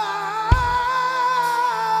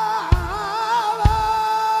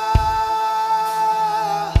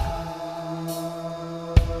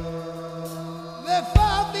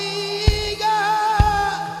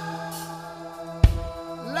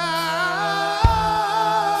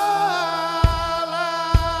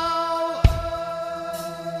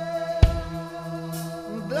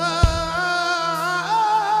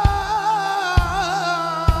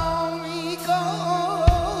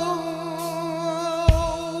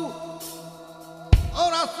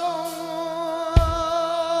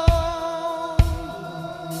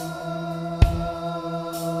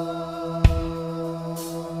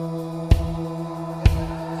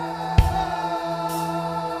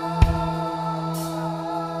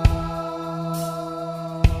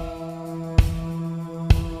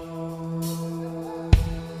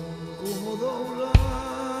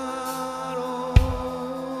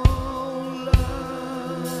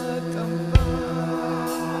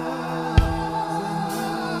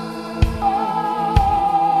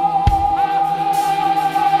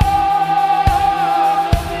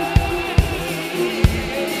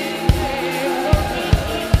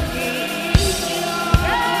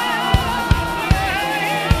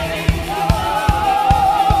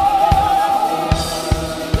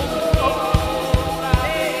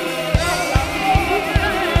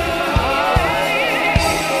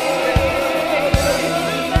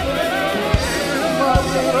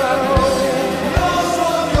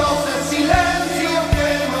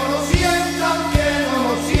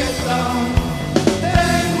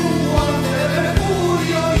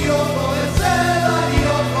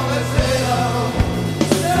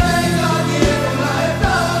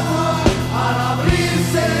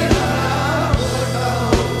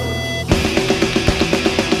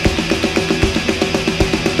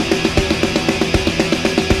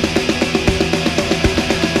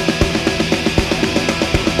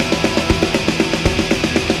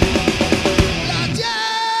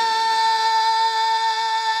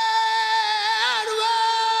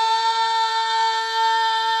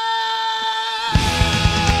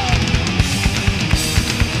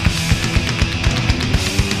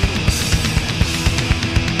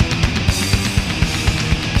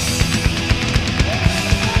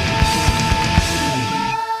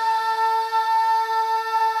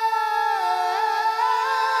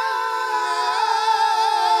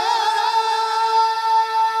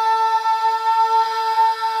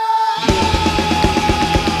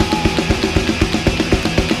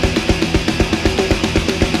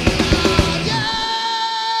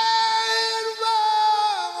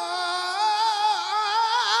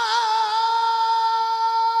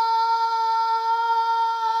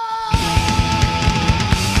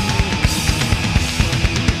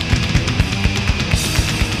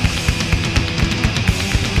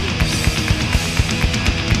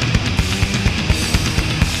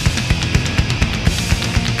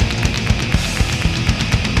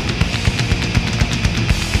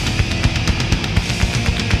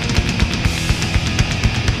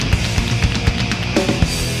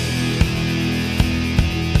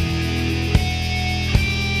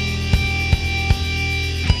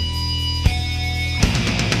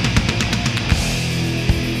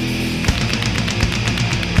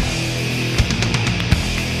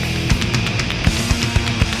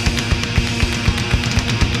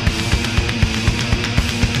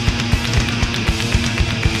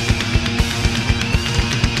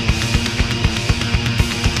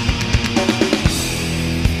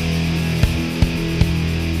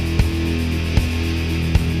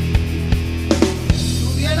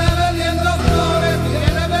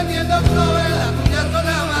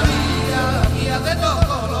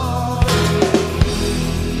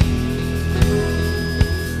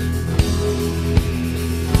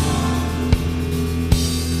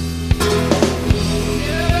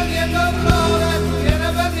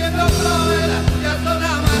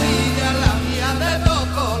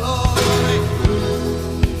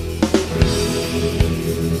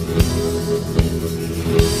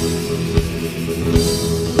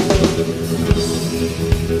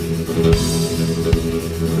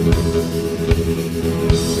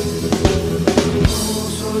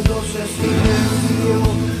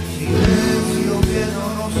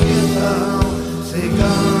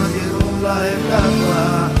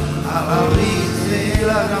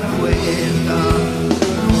 la gran vuelta,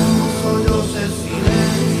 no soy yo el silencio.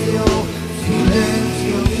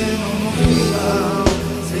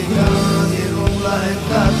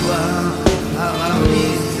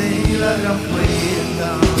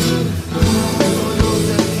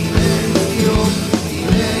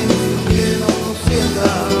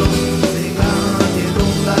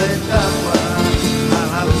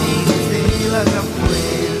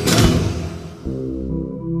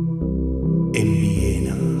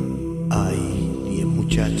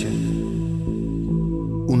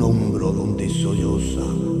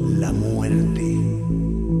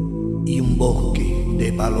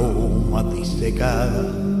 se caga.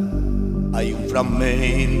 Hay un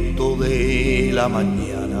fragmento de la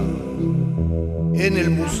mañana en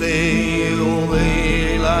el Museo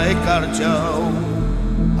de la Escarcha.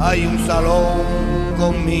 Hay un salón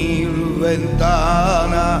con 1000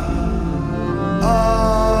 ventanas.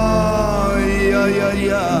 Ay, ay, ay,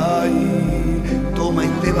 ay. Toma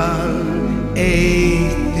este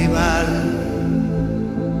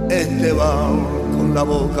bal con la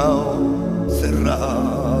boca cerrada.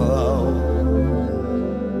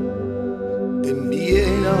 En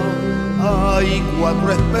Viena hay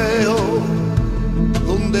 4 espejos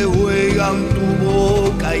donde juegan tu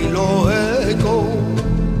boca y los ecos.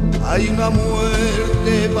 Hay una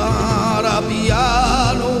muerte para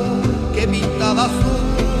piano que pinta de azul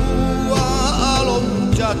a los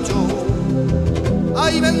muchachos.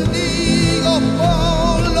 Hay mendigos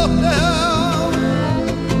por los tejados,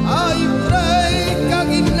 hay frescas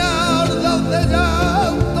guirnaldas de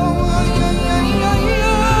llanto. Ay, ay, ay, ay,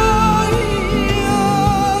 ay,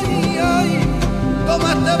 ay, ay.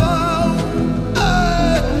 Toma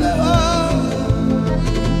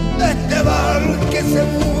este bal que se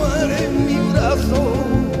muere en mi brazo.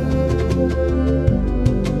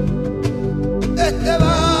 Este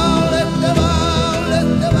bal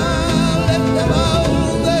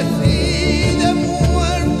decide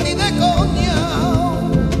muerte y de coña,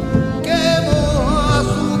 que moja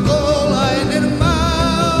su cola en el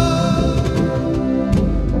mar.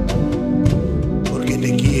 Porque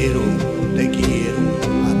te quiero,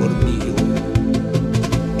 amor mío,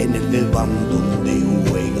 en el desván donde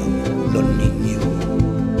juegan los niños,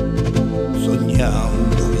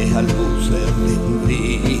 soñando viejas luces de un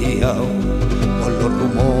día, con los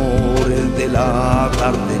rumores de la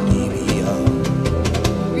tarde tibia,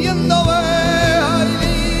 viendo abejas y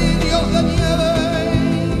lirios de nieve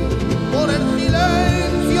por el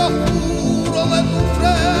silencio oscuro de tu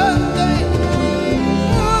frente.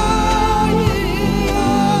 Ay,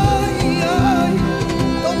 ay, ay,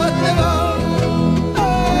 toma este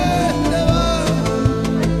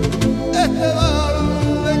bal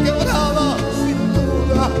de quebrada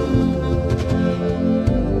cintura.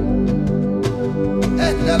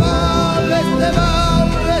 Este bal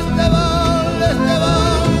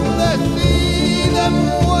decide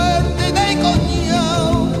muerte y de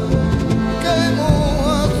coñao, que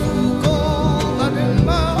moja su cola en el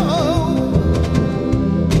mar.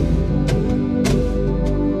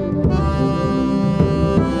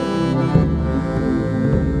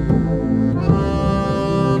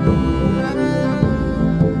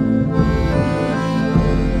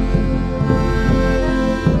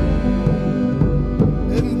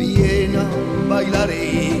 En Viena bailaré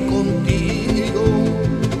contigo,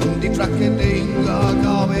 un disfraz que tenga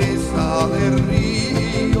cabeza de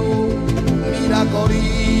río. Mira que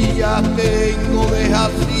orillas tengo de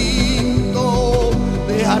jacinto,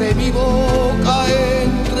 dejaré mi boca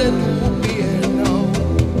entre tus piernas,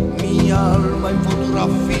 mi alma en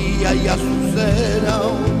fotografía y azucena,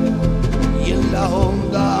 y en la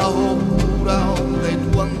onda oscura donde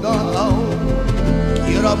tú andas.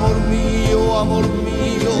 Quiero amor mío,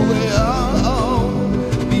 veao,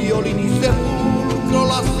 violín y sepulcro,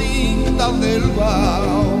 las cintas del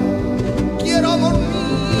vaho. Quiero amor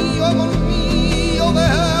mío,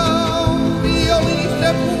 veao, violín y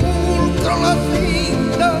sepulcro, las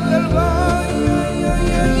cintas del vaho. Ay, ay,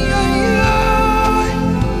 ay, ay,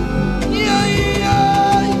 ay, ay,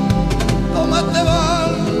 ay. Toma este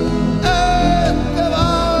bal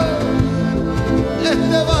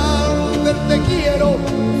del te quiero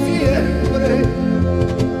siempre.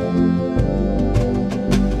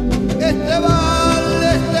 Este bal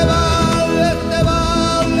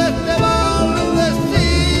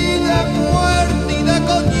decide muerte y de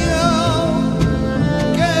coñao,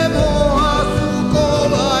 que moja su cola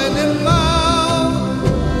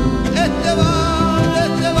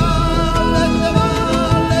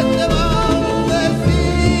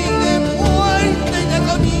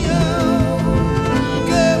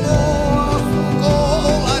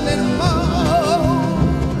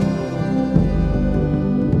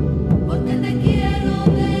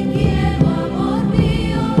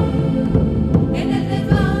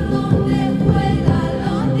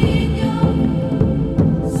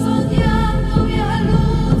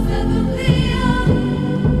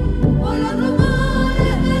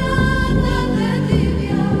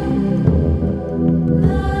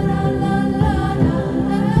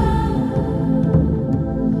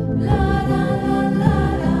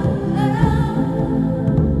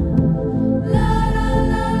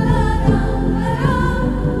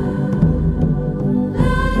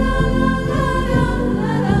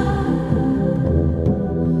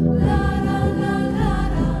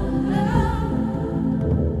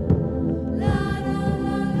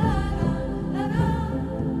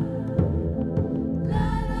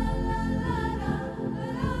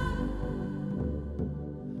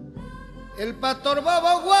El pastor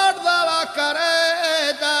bobo guarda la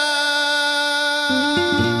careta.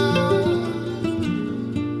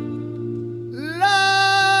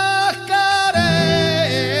 La careta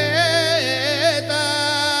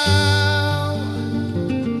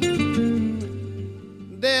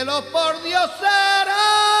de los pordioseros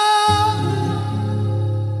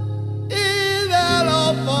y de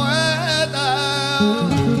los poetas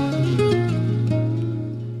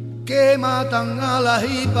que matan a las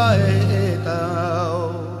hipaetas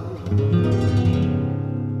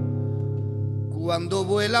cuando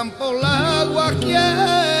vuelan por la agua quieta.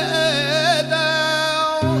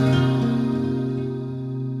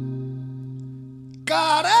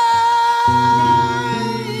 Careta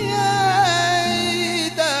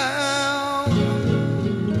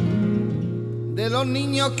de los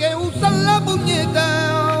niños que usan la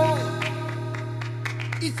puñeta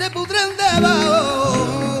y se pudren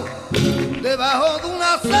debajo de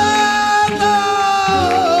una sala.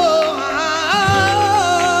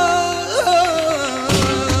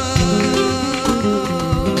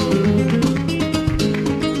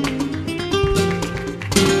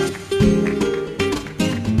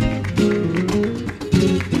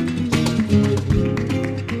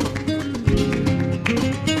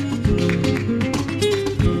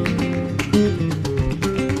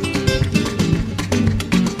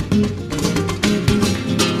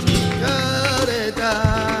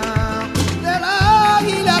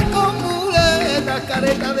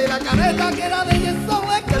 Careta que era de yeso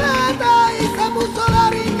excreta y se puso la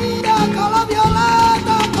riñita con la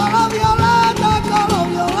violeta, con la violeta, con la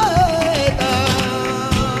violeta.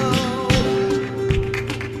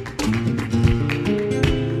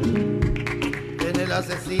 En el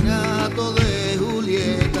asesinato de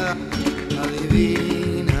Julieta,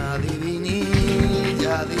 adivina,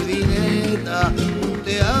 adivinilla, adivineta, un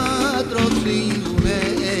teatro sin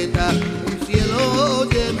luneta, un cielo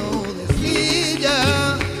lleno de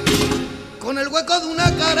sillas, con el hueco de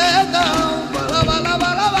una careta, bala, bala,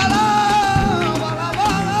 bala, bala, bala,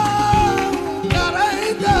 bala,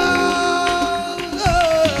 careta.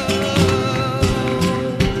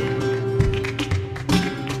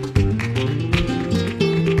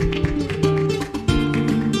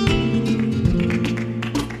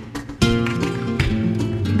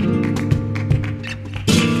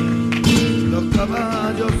 Los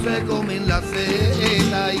caballos se comen la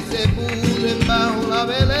seta y se pudren bajo la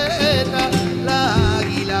veleta. La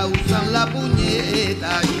águila usan la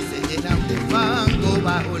puñeta y se llenan de fango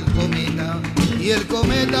bajo el cometa. Y el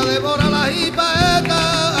cometa devora la hipaeta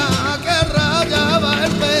que rayaba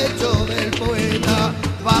el pecho del poeta.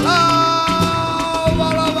 Bala,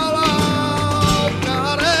 bala, bala,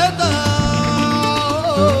 careta.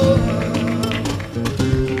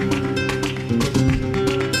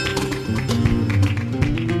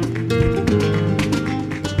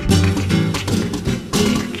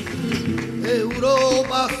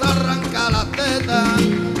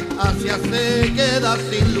 Asia se queda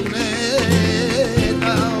sin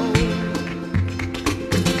luneta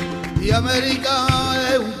y América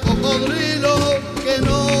es un cocodrilo que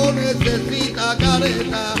no necesita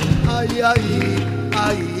careta. Ay, ay,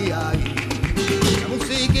 ay, ay. La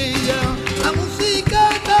musiquilla, la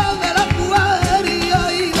musiqueta de la puería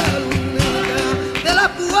y la luneta, de la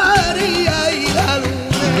puería y la luneta.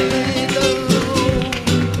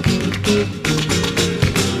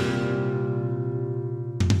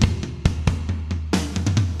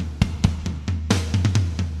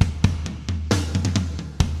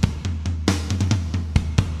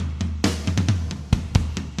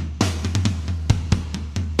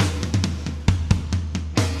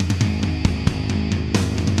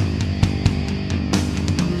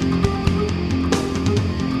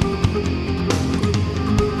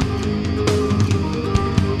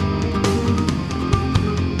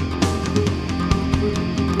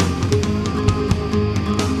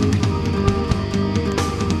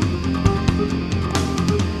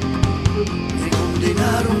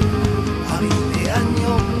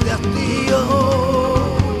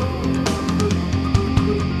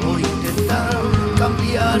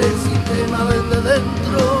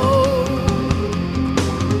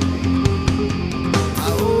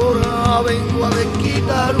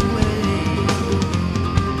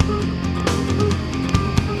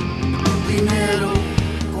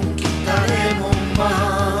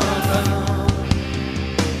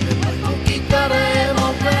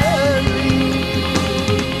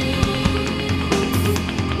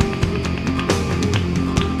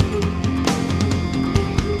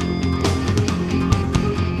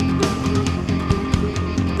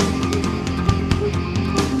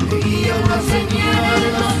 Señal de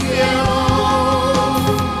los cielos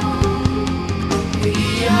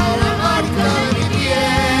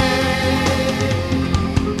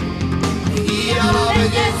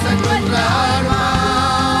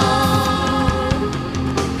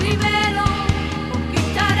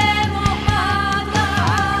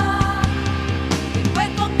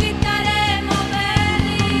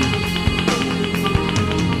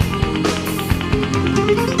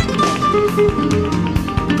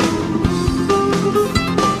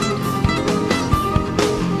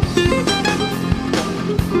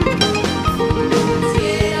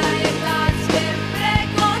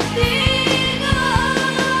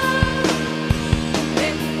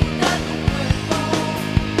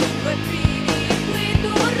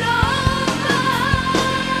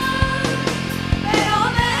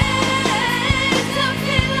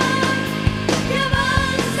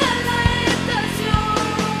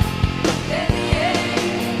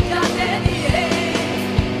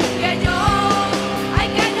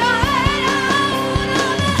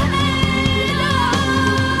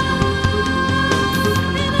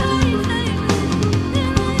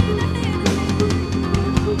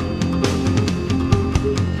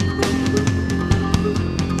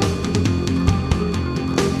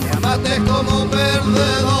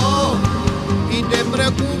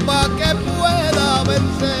pa' que pueda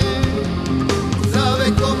vencer. Sabe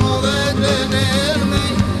cómo detenerme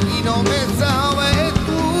y no me sabes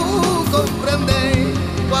tú comprender.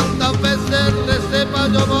 Cuántas veces te sepa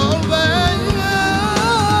yo volver a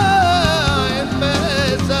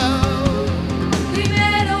empezar.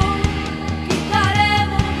 Primero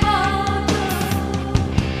quitaremos fotos,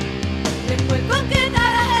 después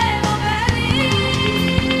conquistaremos venir.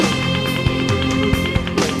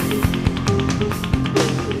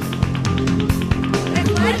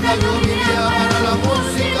 Recuerda yo vivía para la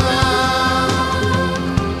música.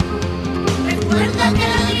 Recuerda que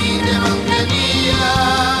la vida mantenía.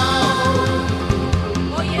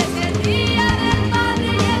 Hoy es el día del padre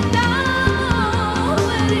y estamos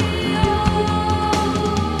heridos.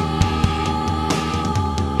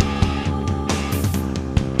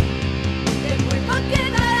 Después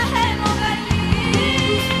conquistaremos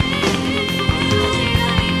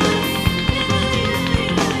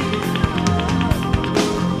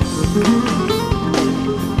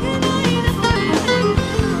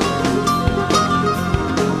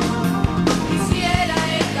Quisiera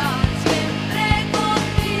estar siempre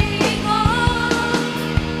contigo.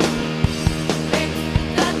 Me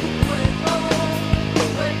gusta tu cuerpo,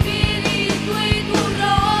 tu espíritu y tu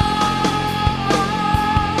rol.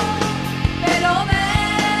 Pero me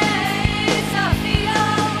desafía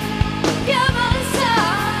que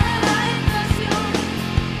avanzar la estación.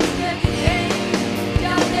 Te diré,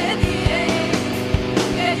 ya te diré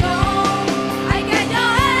que yo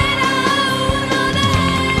era uno de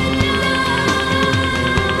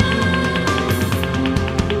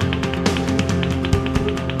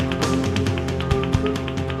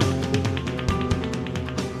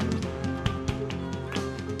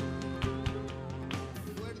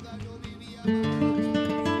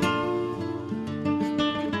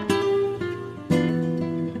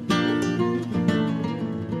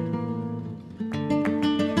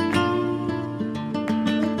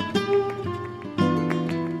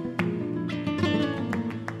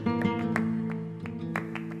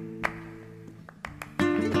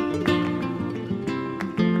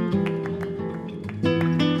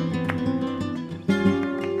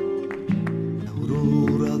La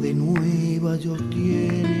aurora de Nueva York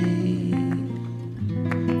tiene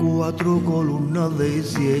 4 columnas de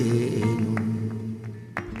cielo.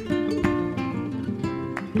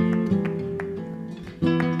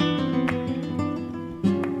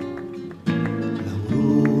 La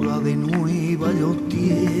aurora de Nueva York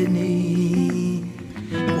tiene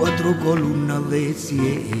 4 columnas de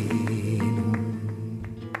cielo.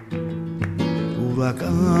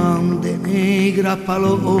 Huracán de negras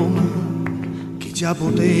palomas que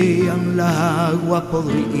chapotean las aguas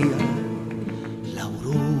podridas. La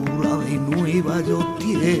aurora de Nueva York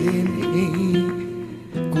tiene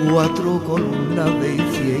 4 columnas de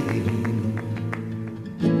cielo.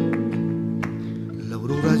 La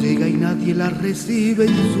aurora llega y nadie la recibe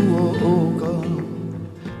en su boca,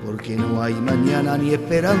 porque no hay mañana ni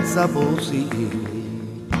esperanza posible.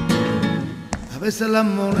 A veces las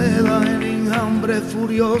monedas en enjambre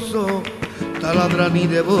furioso taladran y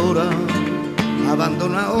devoran,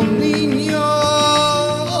 abandona a un niño.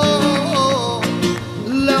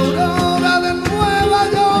 La aurora de Nueva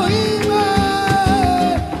York gime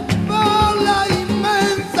por la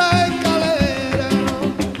inmensa escalera.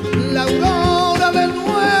 La aurora de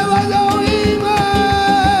Nueva York gime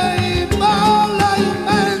por la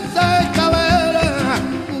inmensa escalera,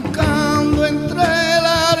 buscando entre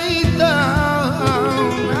la arista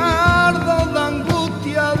un ardo de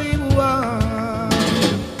angustia viva.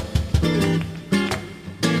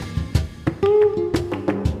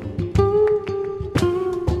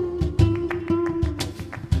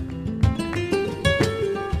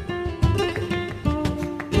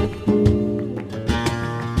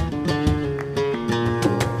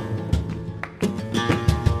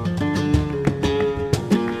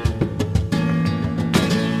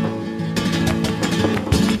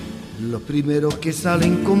 Los primeros que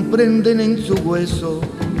salen comprenden en su hueso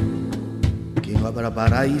que no habrá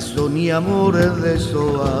paraíso ni amores de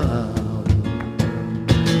soa.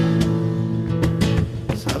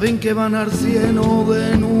 Saben que van al cielo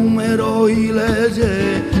de números y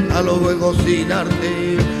leyes, a los juegos sin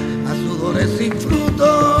arte, a sudores sin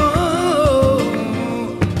frutos.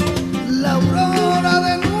 La aurora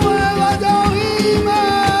de Nueva York gime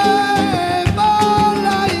por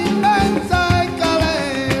la inmensa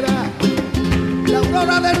escalera. La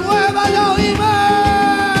aurora de Nueva York gime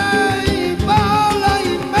por la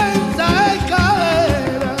inmensa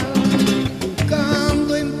escalera,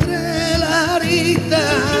 buscando entre la arista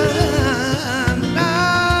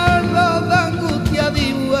nardos de angustia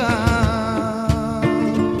diva.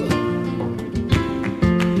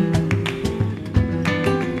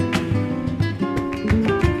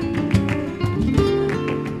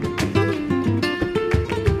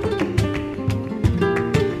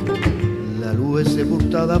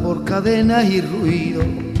 por cadenas y ruido,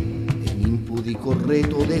 en impúdico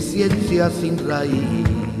reto de ciencia sin raíces.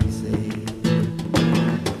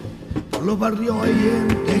 Por los barrios hay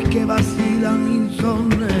gentes que vacilan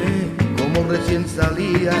insomnes, como recién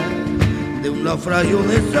salía de un naufragio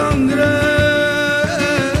de sangre.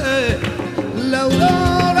 La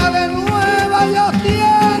aurora de Nueva York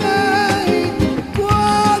tiene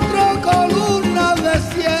 4 columnas de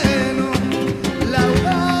cielo. La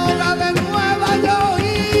aurora de Nueva York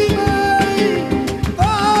vive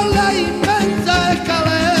por la inmensa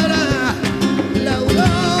escalera. La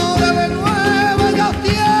aurora de Nueva York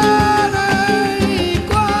tiene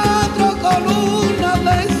 4 columnas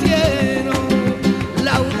de cielo.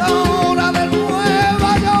 La aurora de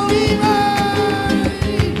Nueva York vive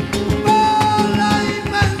por la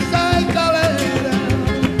inmensa escalera.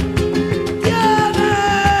 Tiene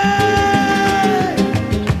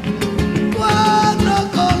 4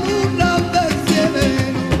 columnas de cielo.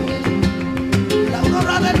 La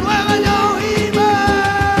aurora de Nueva York vive.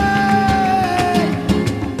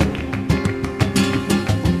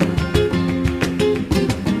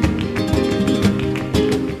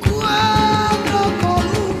 4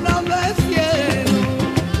 columnas de cielo.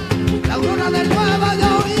 La aurora de Nueva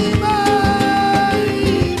York vive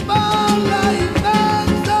por la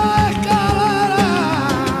inmensa escalera.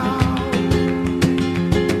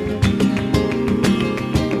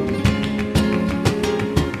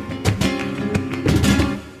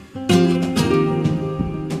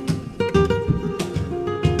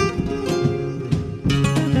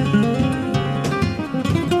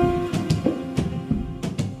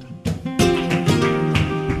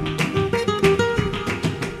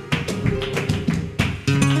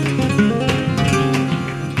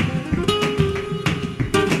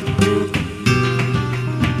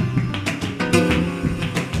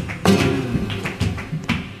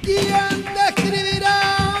 ¿Quién te escribirá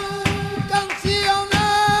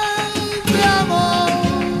canciones de amor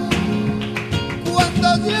cuando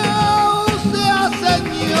yo sea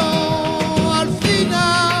señor al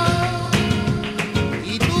final y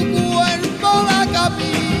tu cuerpo la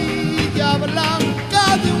capilla blanca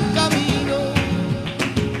de un camino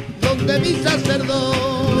donde mi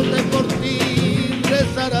sacerdote por ti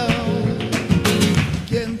rezará?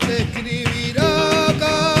 ¿Quién te escribirá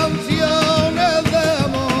canciones de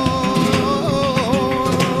amor?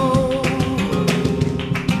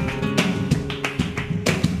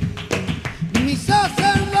 Mis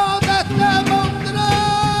sacerdotes te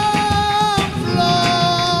pondrán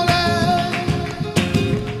flores,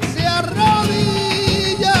 se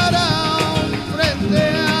arrodillarán frente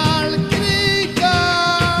al Cristo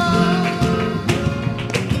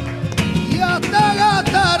y hasta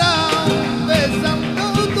gastarán besando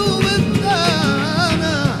tu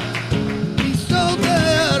ventana,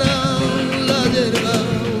 pisotearán la hierba.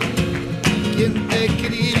 ¿Quién te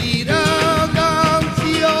escribirá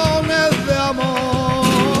canciones de amor?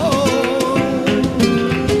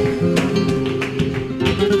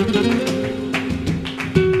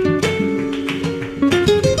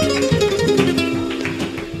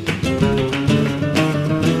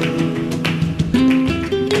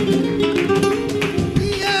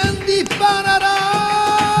 ¿Quién disparará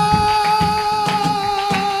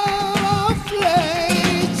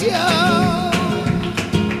flecha?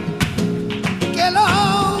 Que los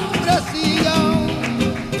hombres sigan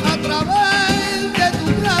a través de tu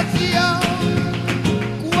gracia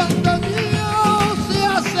cuando yo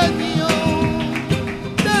sea señor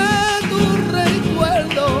de tu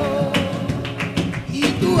recuerdo y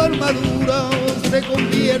tu armadura se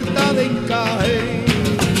convierta de encaje.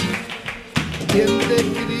 ¿Quién te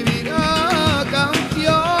escribirá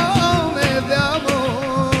canciones de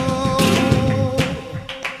amor?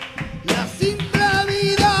 La simple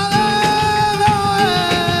vida de los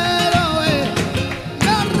héroes,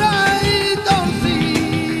 la raíz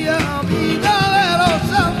torcida, vida de los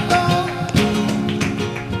santos,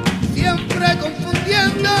 siempre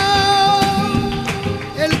confundiendo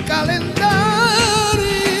el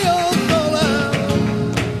calendario solar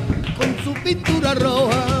con su pintura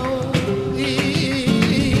roja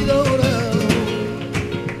y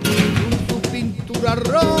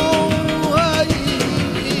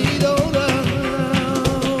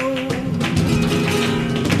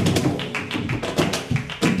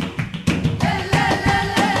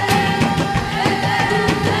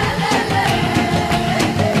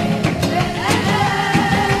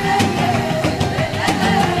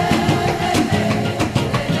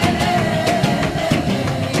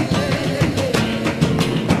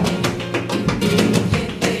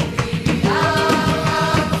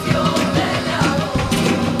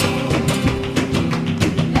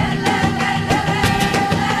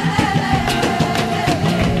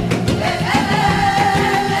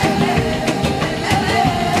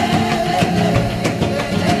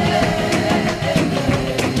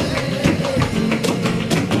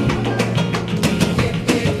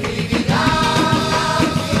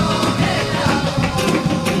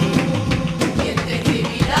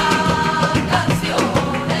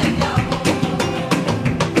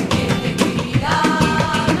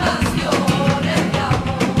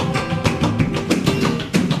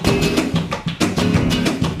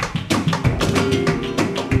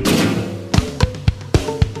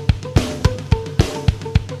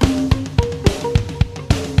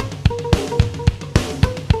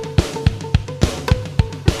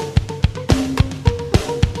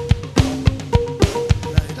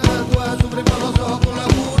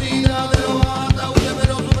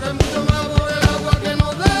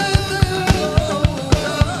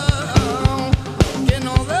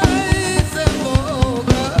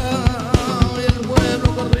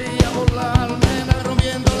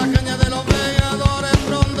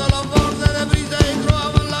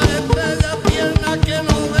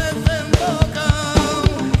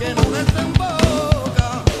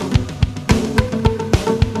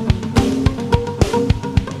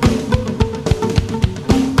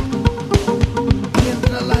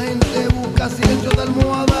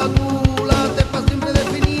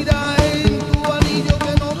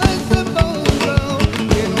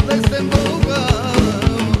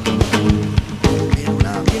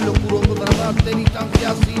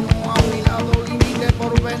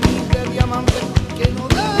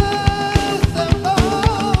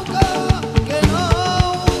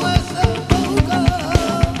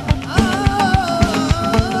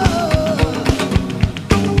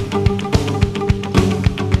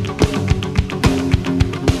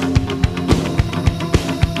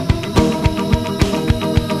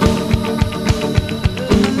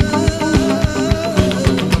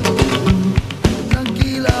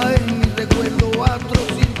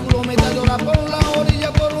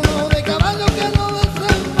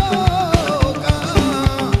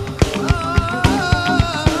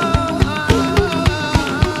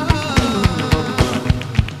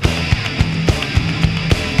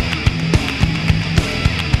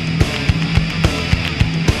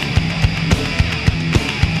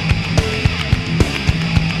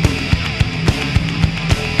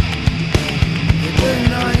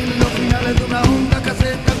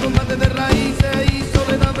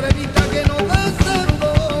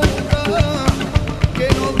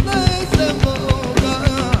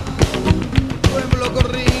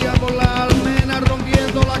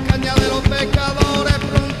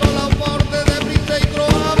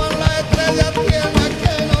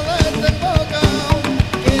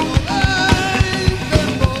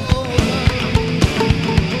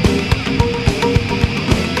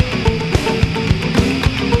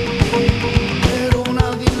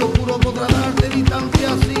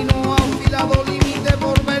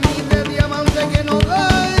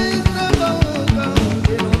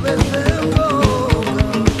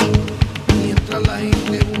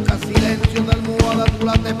te busca silencio de almohada, tú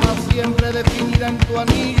la para siempre definida en tu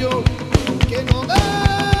anillo, que no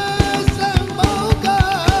desemboca,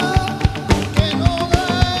 que no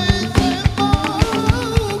desemboca.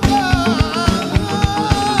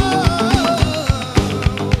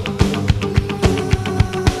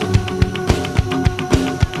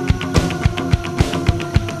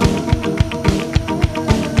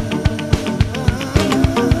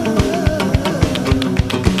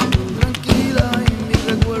 Tranquila en mi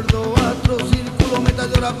recuerdo, astro círculo, meta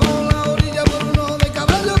llora con la orilla por uno de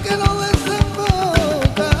caballo que no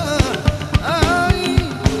desemboca. Ay,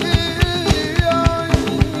 ay,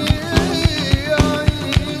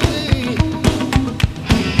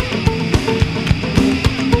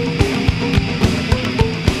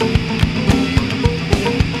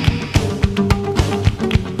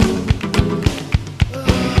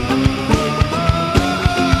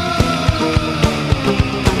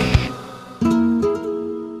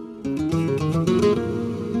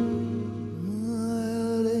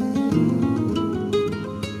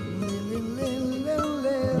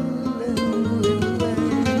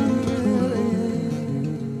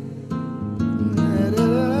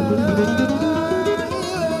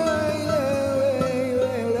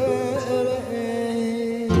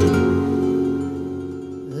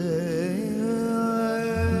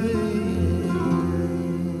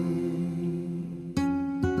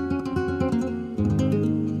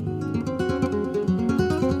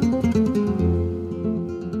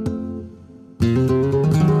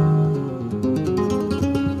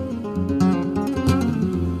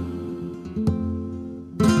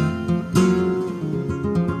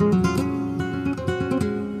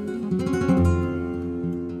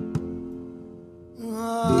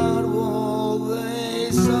 árbol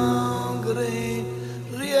de sangre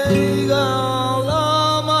riega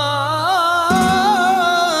la mañana,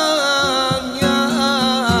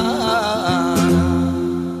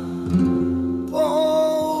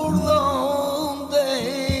 por donde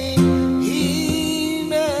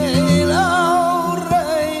gime la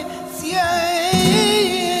recién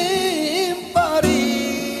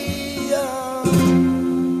parida,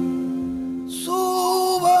 su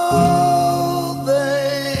voz de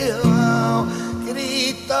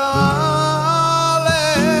cristales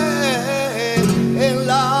en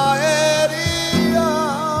la herida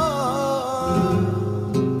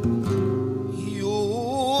y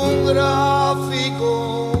un gráfico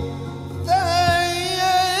de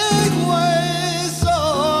hueso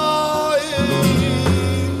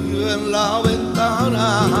en la ventana.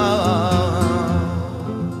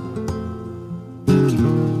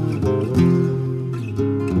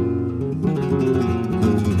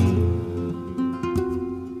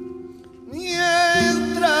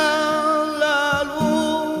 Mientras la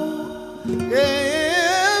luz que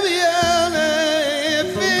viene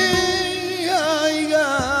fría y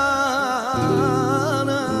gana,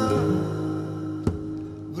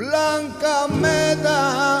 blanca meta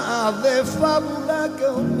de fábula que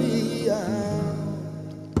olvida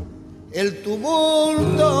el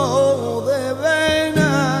tumulto de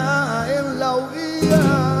vena en la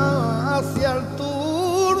huida hacia el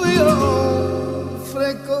turbio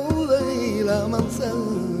fresco de la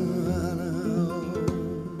manzana.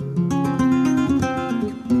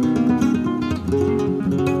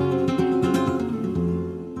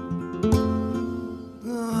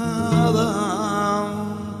 Nada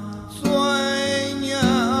sueña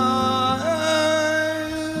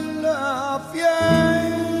en la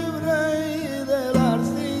fiebre de la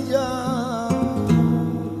arcilla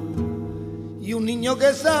y un niño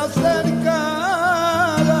que se acerca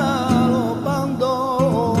galopando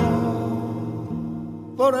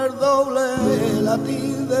por el doble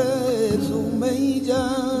latir de su mejilla.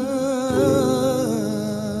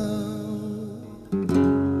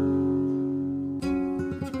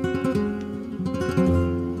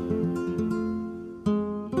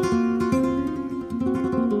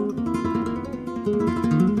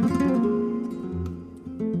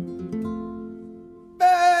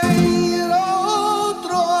 Pero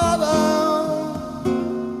otro Adán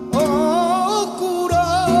oscuro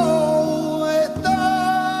está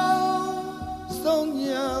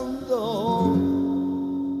soñando,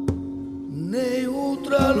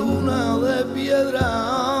 neutra luna de piedra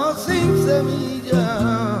sin semilla,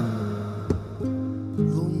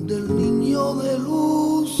 donde el niño de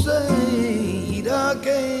luz se irá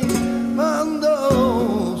quemando,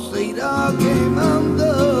 se irá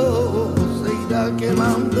quemando, se irá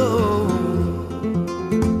quemando.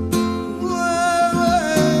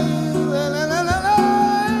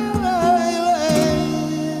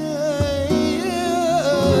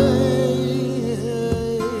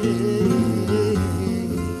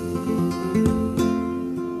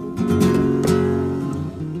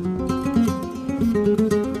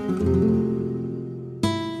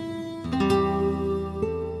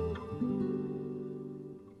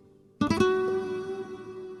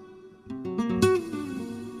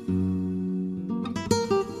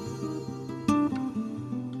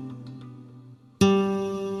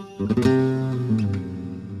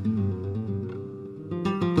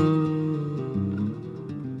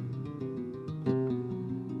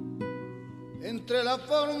 entre la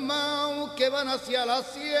forma que van hacia la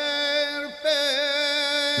sierpe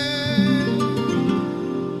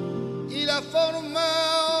y la forma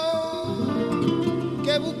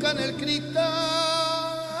que buscan el cristal.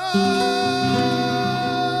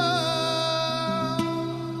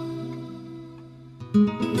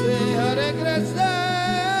 Dejaré crecer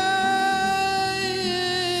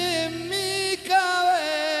mi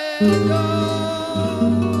cabello.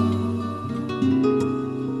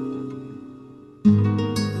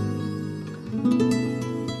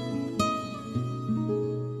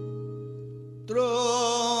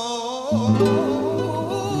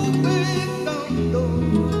 Trompetando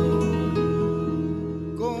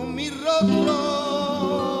con mi rostro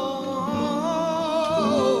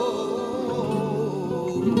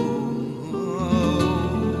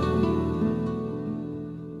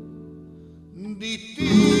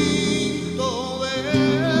distinto de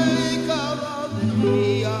cada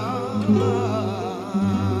día,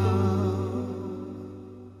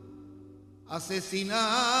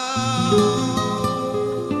 asesinado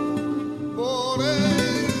por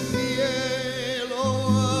el cielo.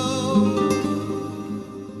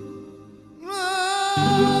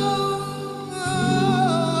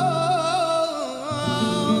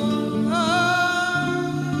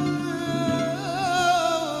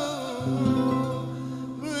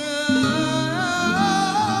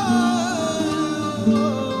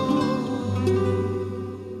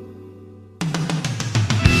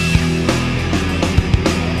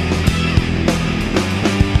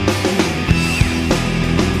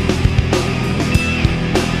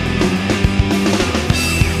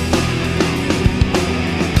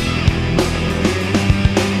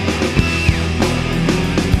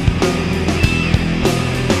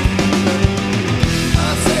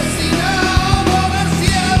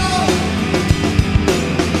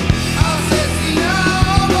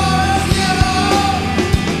 Asesinado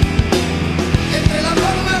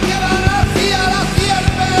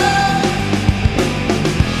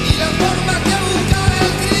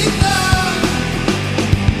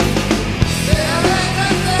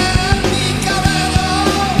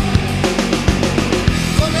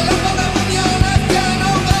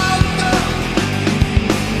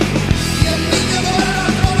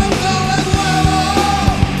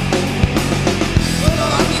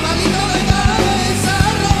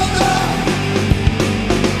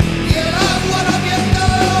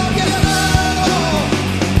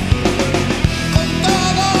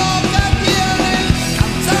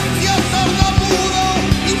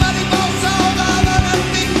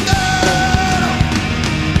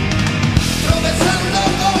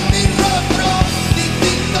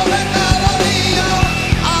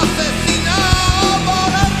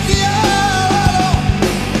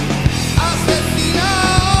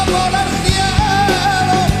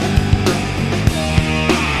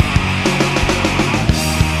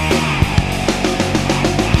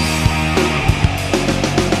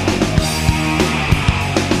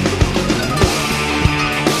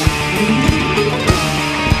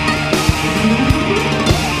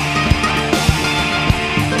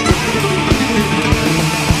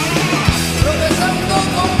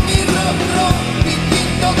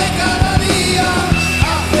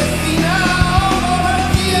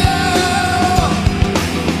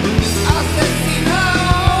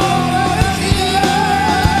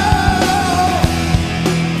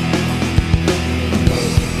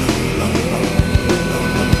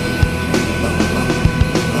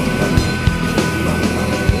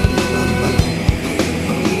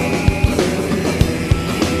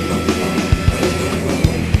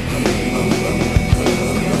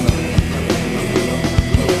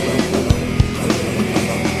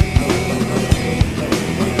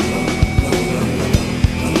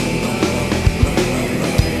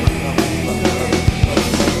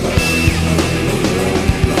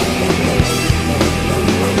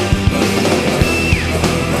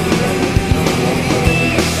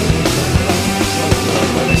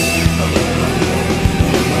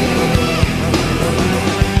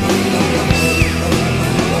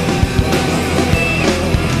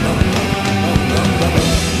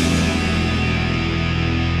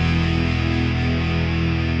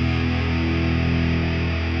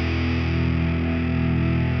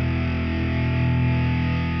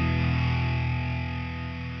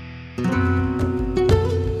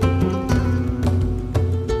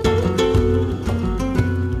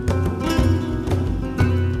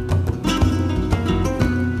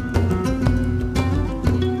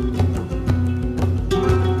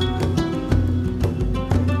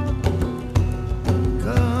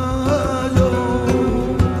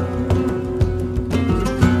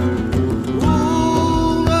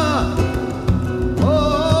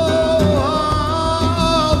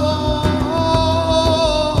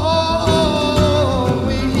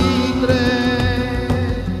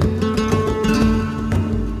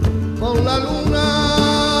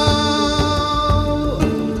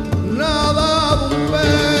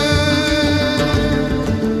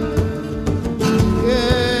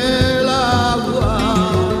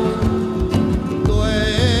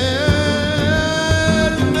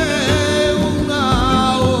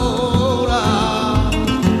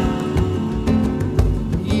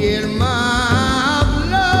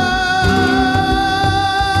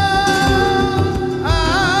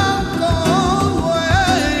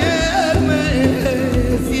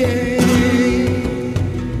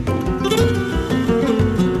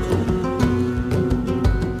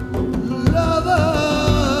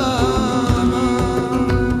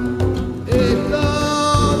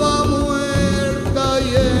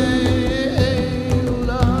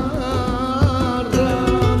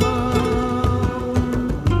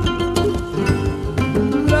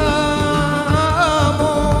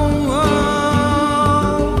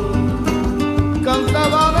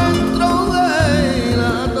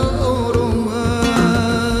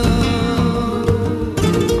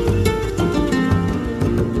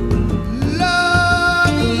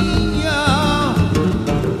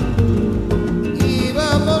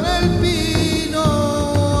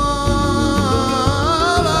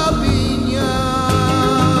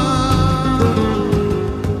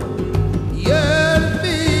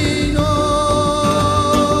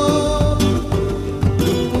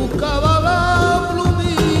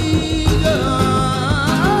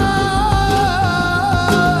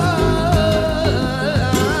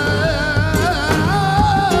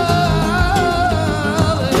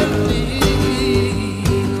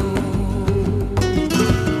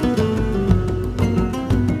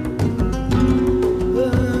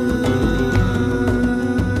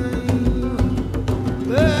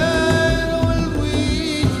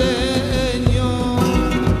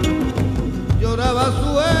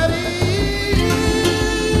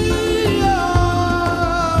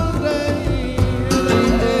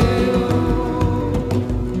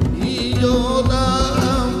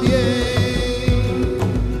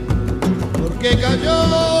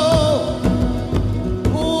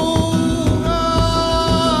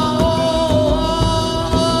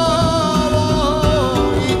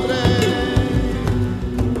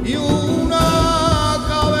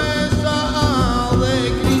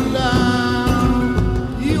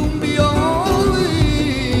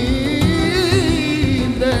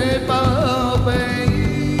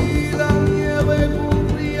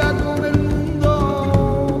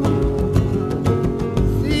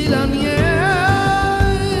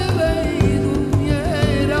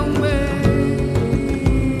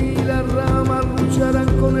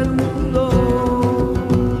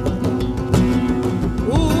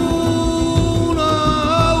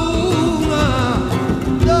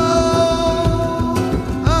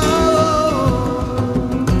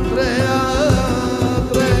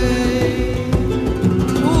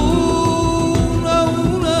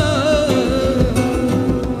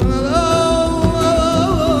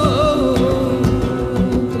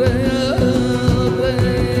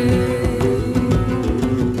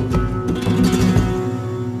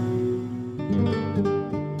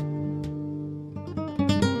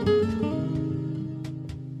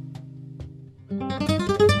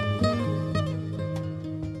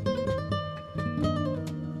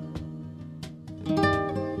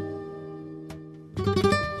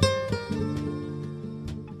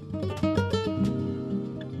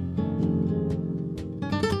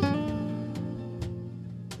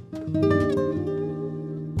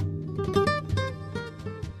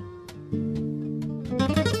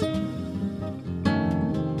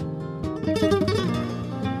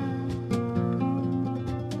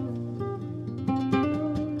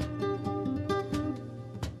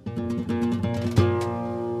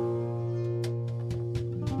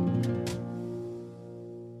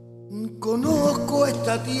Conozco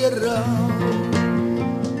esta tierra,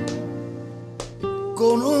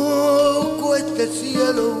 conozco este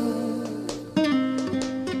cielo,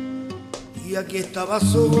 y aquí estaba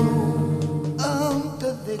solo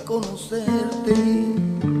antes de conocerte.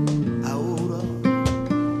 Ahora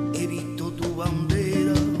he visto tu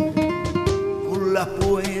bandera por las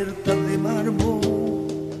puertas de mármol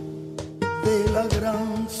de la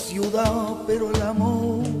gran ciudad, pero el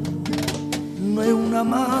amor no es una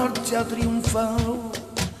marcha triunfal,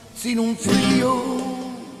 sino un frío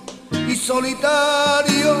y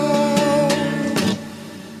solitario.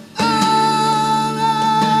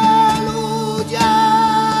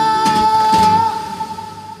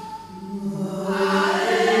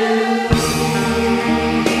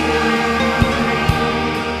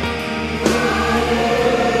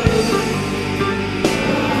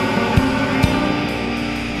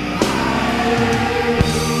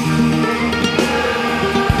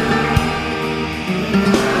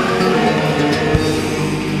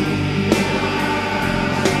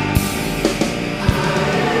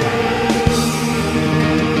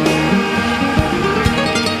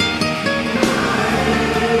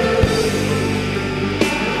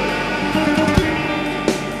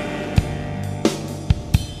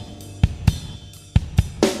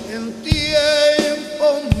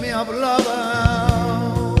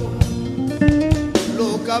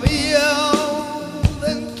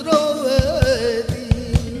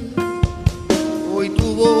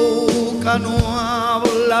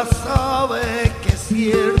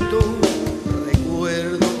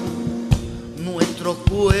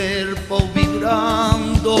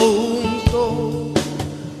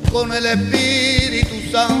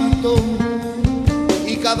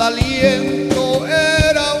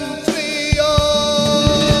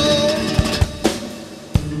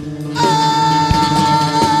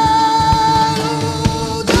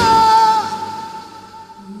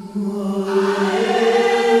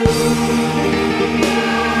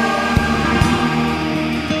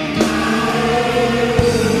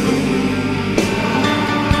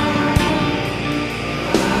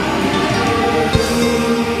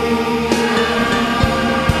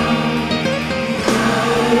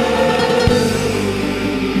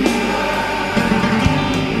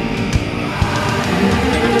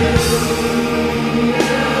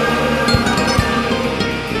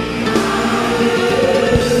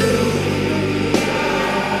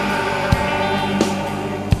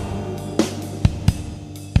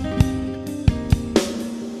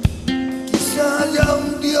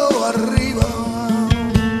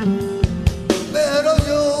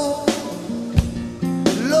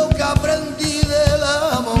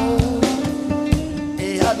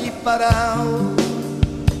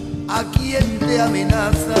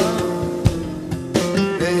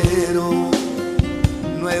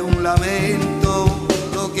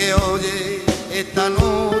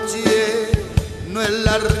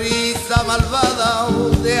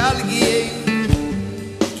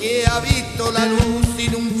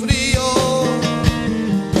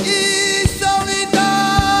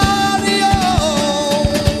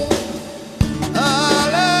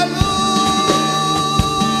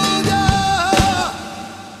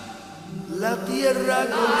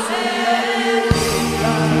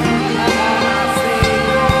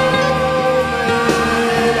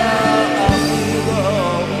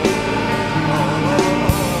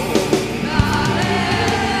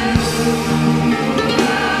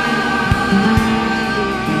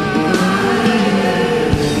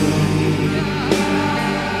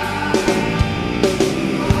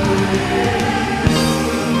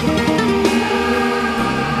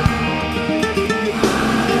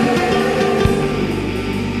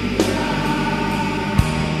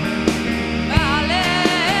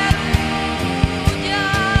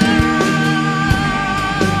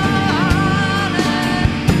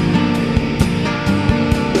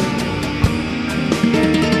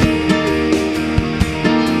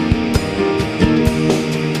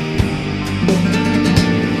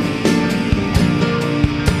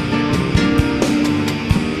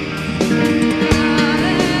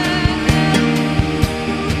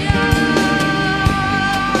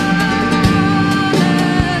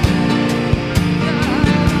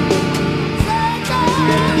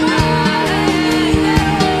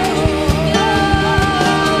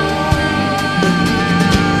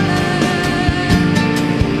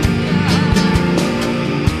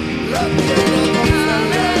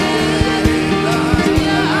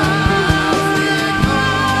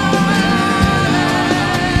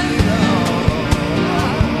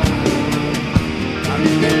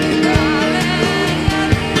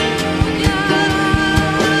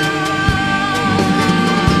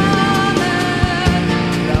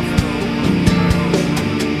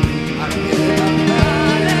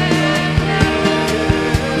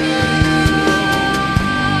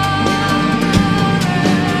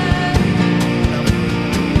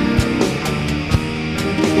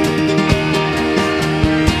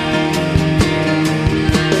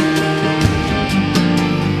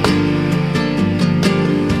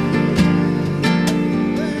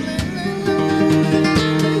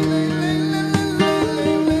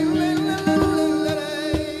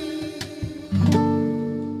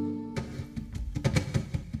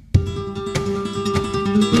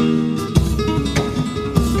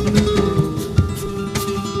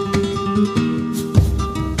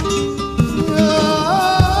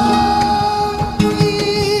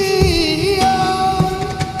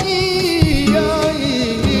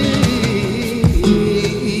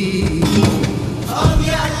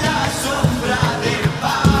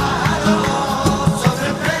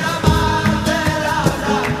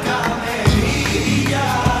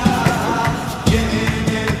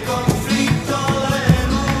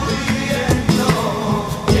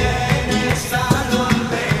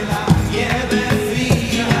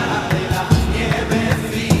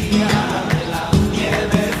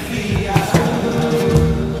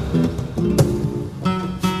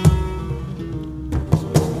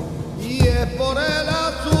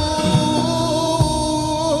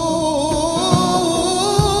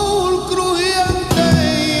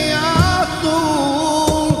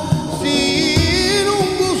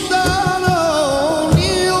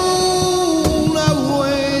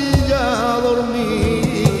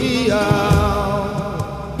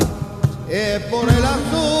 por el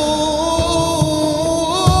azul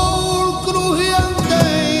crujiente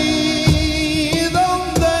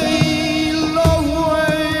donde los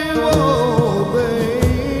huevos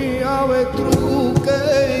de avestruz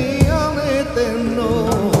que han eterno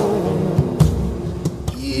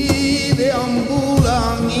y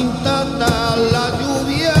deambulan intactas la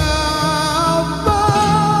lluvia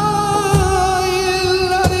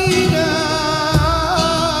bailarina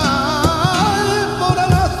por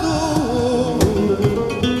el azul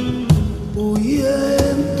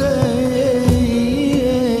huyente.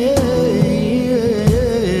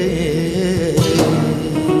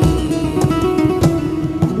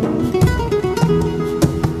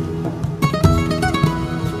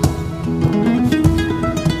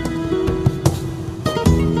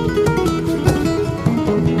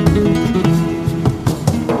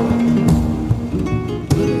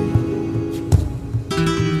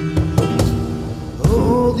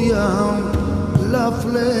 Odian la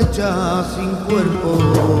flecha sin cuerpo,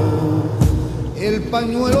 el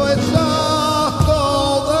pañuelo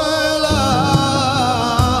exacto de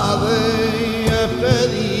la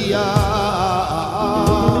despedida.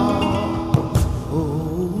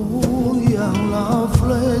 Odian la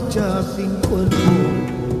flecha sin cuerpo,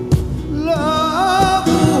 la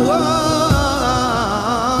aguja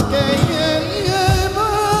que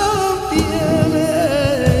mantiene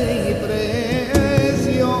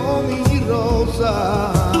precio mi rosa.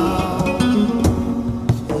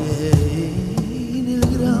 En el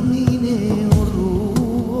gramíneo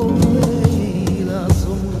rubro de la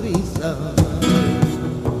sonrisa.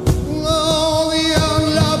 Odian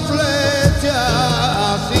la flecha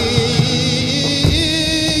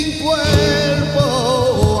sin cuerpo,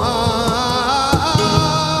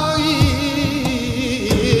 ay,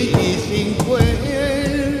 sin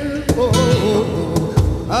cuerpo,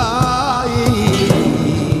 ay.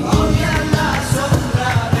 Odian la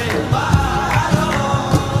sombra del palo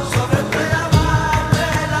sobre el pleamar de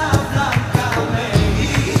la blanca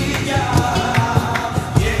mejilla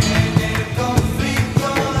y en el conflicto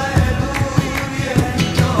de luz y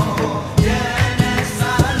viento y en el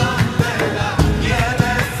salón de la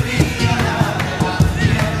nieve fría, de la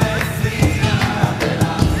nieve fría, de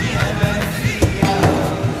la nieve fría.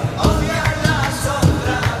 Odian la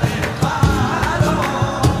sombra del palo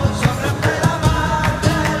sobre el pleamar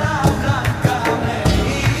de la blanca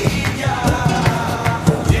mejilla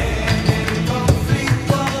y en el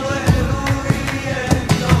conflicto de luz y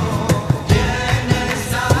viento y en el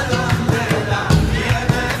salón de la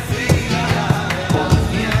nieve fría, de la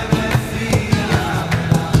nieve fría, de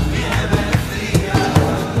la nieve fría.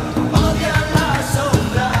 Odian la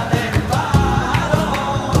sombra del palo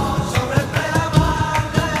sobre el pleamar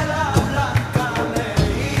de la blanca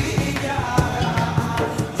mejilla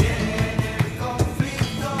y en el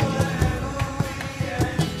conflicto de luz y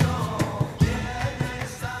viento y en el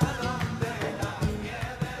salón de la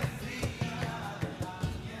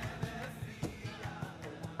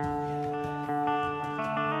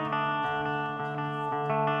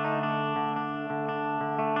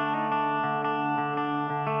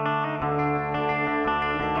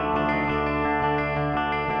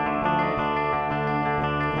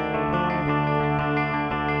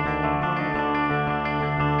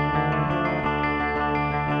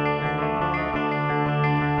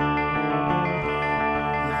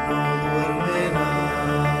no duerme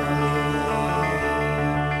nadie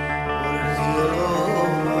por el cielo,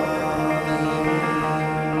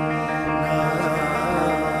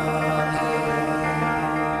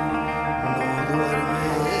 no duerme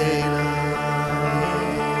nadie.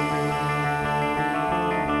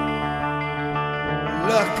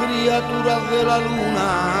 Las criaturas de la luna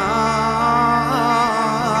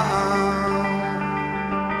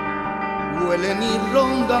huelen y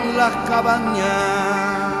rondan las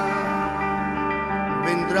cabañas.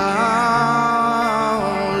 Vendrá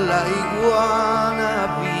la iguana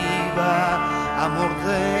viva a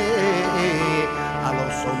morder a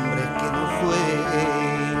los hombres que no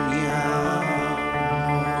sueñan.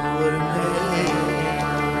 No duerme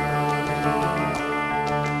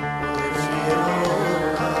por el cielo.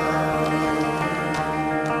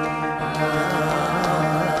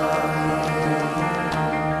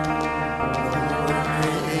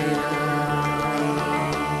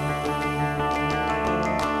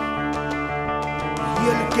 Y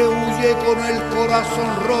el que huye con el corazón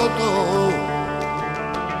roto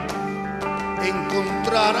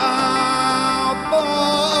encontrará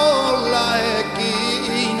por la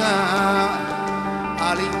esquina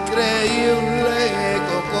al increíble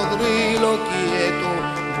cocodrilo quieto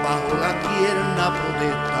bajo la tierna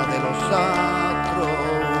protesta de los astros.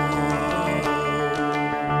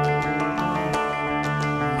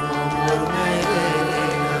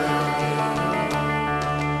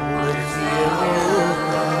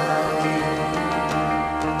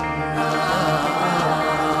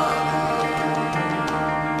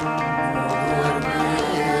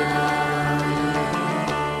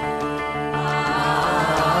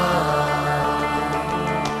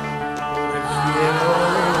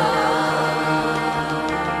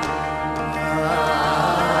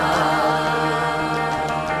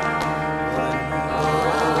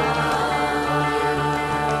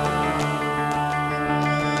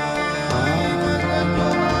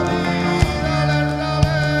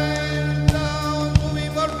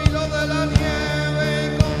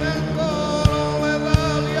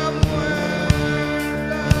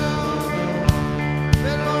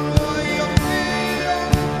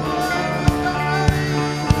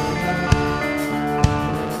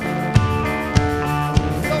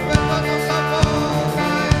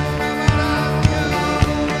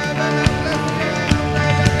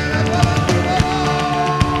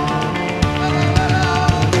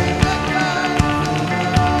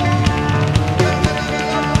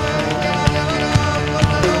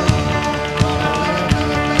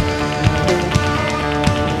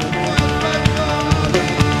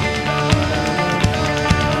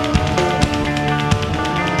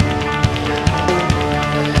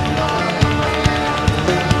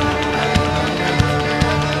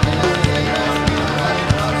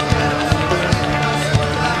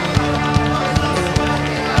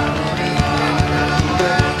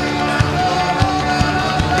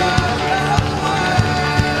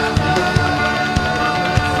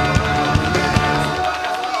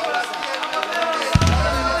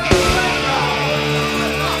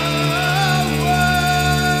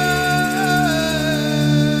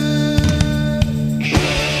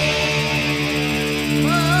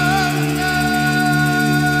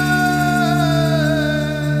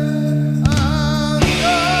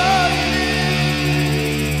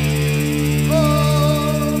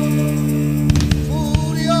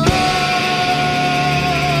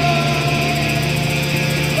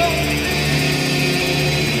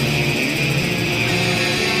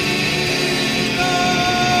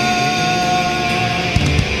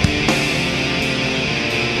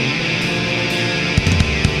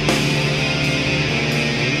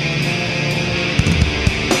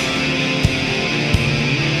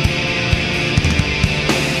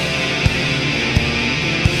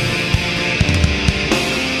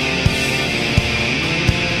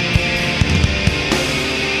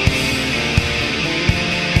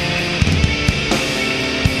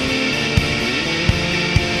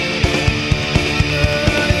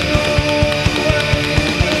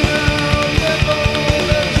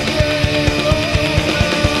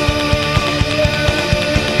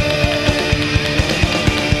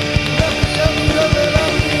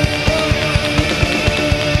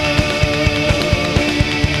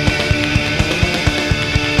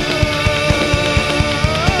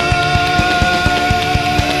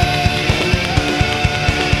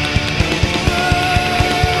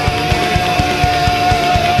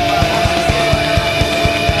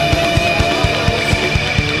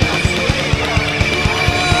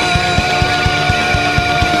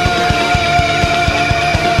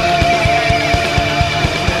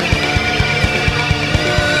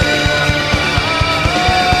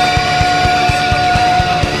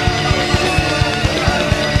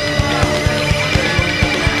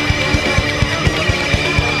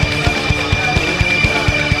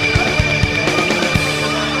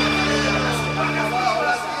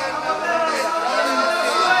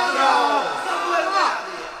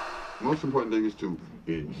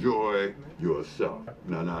 enjoy yourself.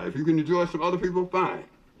 Now, if you can enjoy some other people, fine.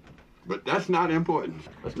 But that's not important.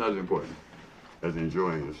 That's not as important as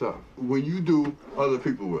enjoying yourself. When you do, other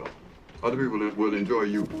people will. Other people will enjoy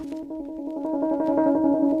you.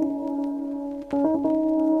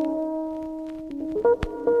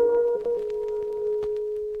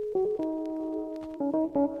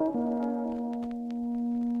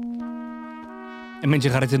 Hemen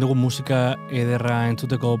jarraitzen dugu musika ederra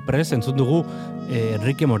entzuteko prez, entzut dugu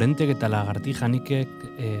Enrique Morentek eta Lagarti Janikek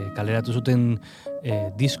kaleratu zuten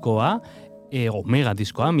diskoa, Omega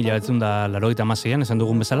diskoa, 1986an esan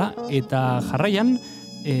dugun bezala, eta jarraian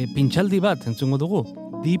pintxaldi bat entzungo dugu,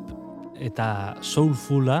 deep eta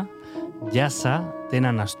soulfula, jazza,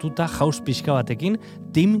 dena nastuta, house pixka batekin,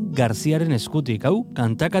 Tim Garziaren eskutik, hau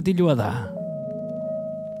kantakatilua da.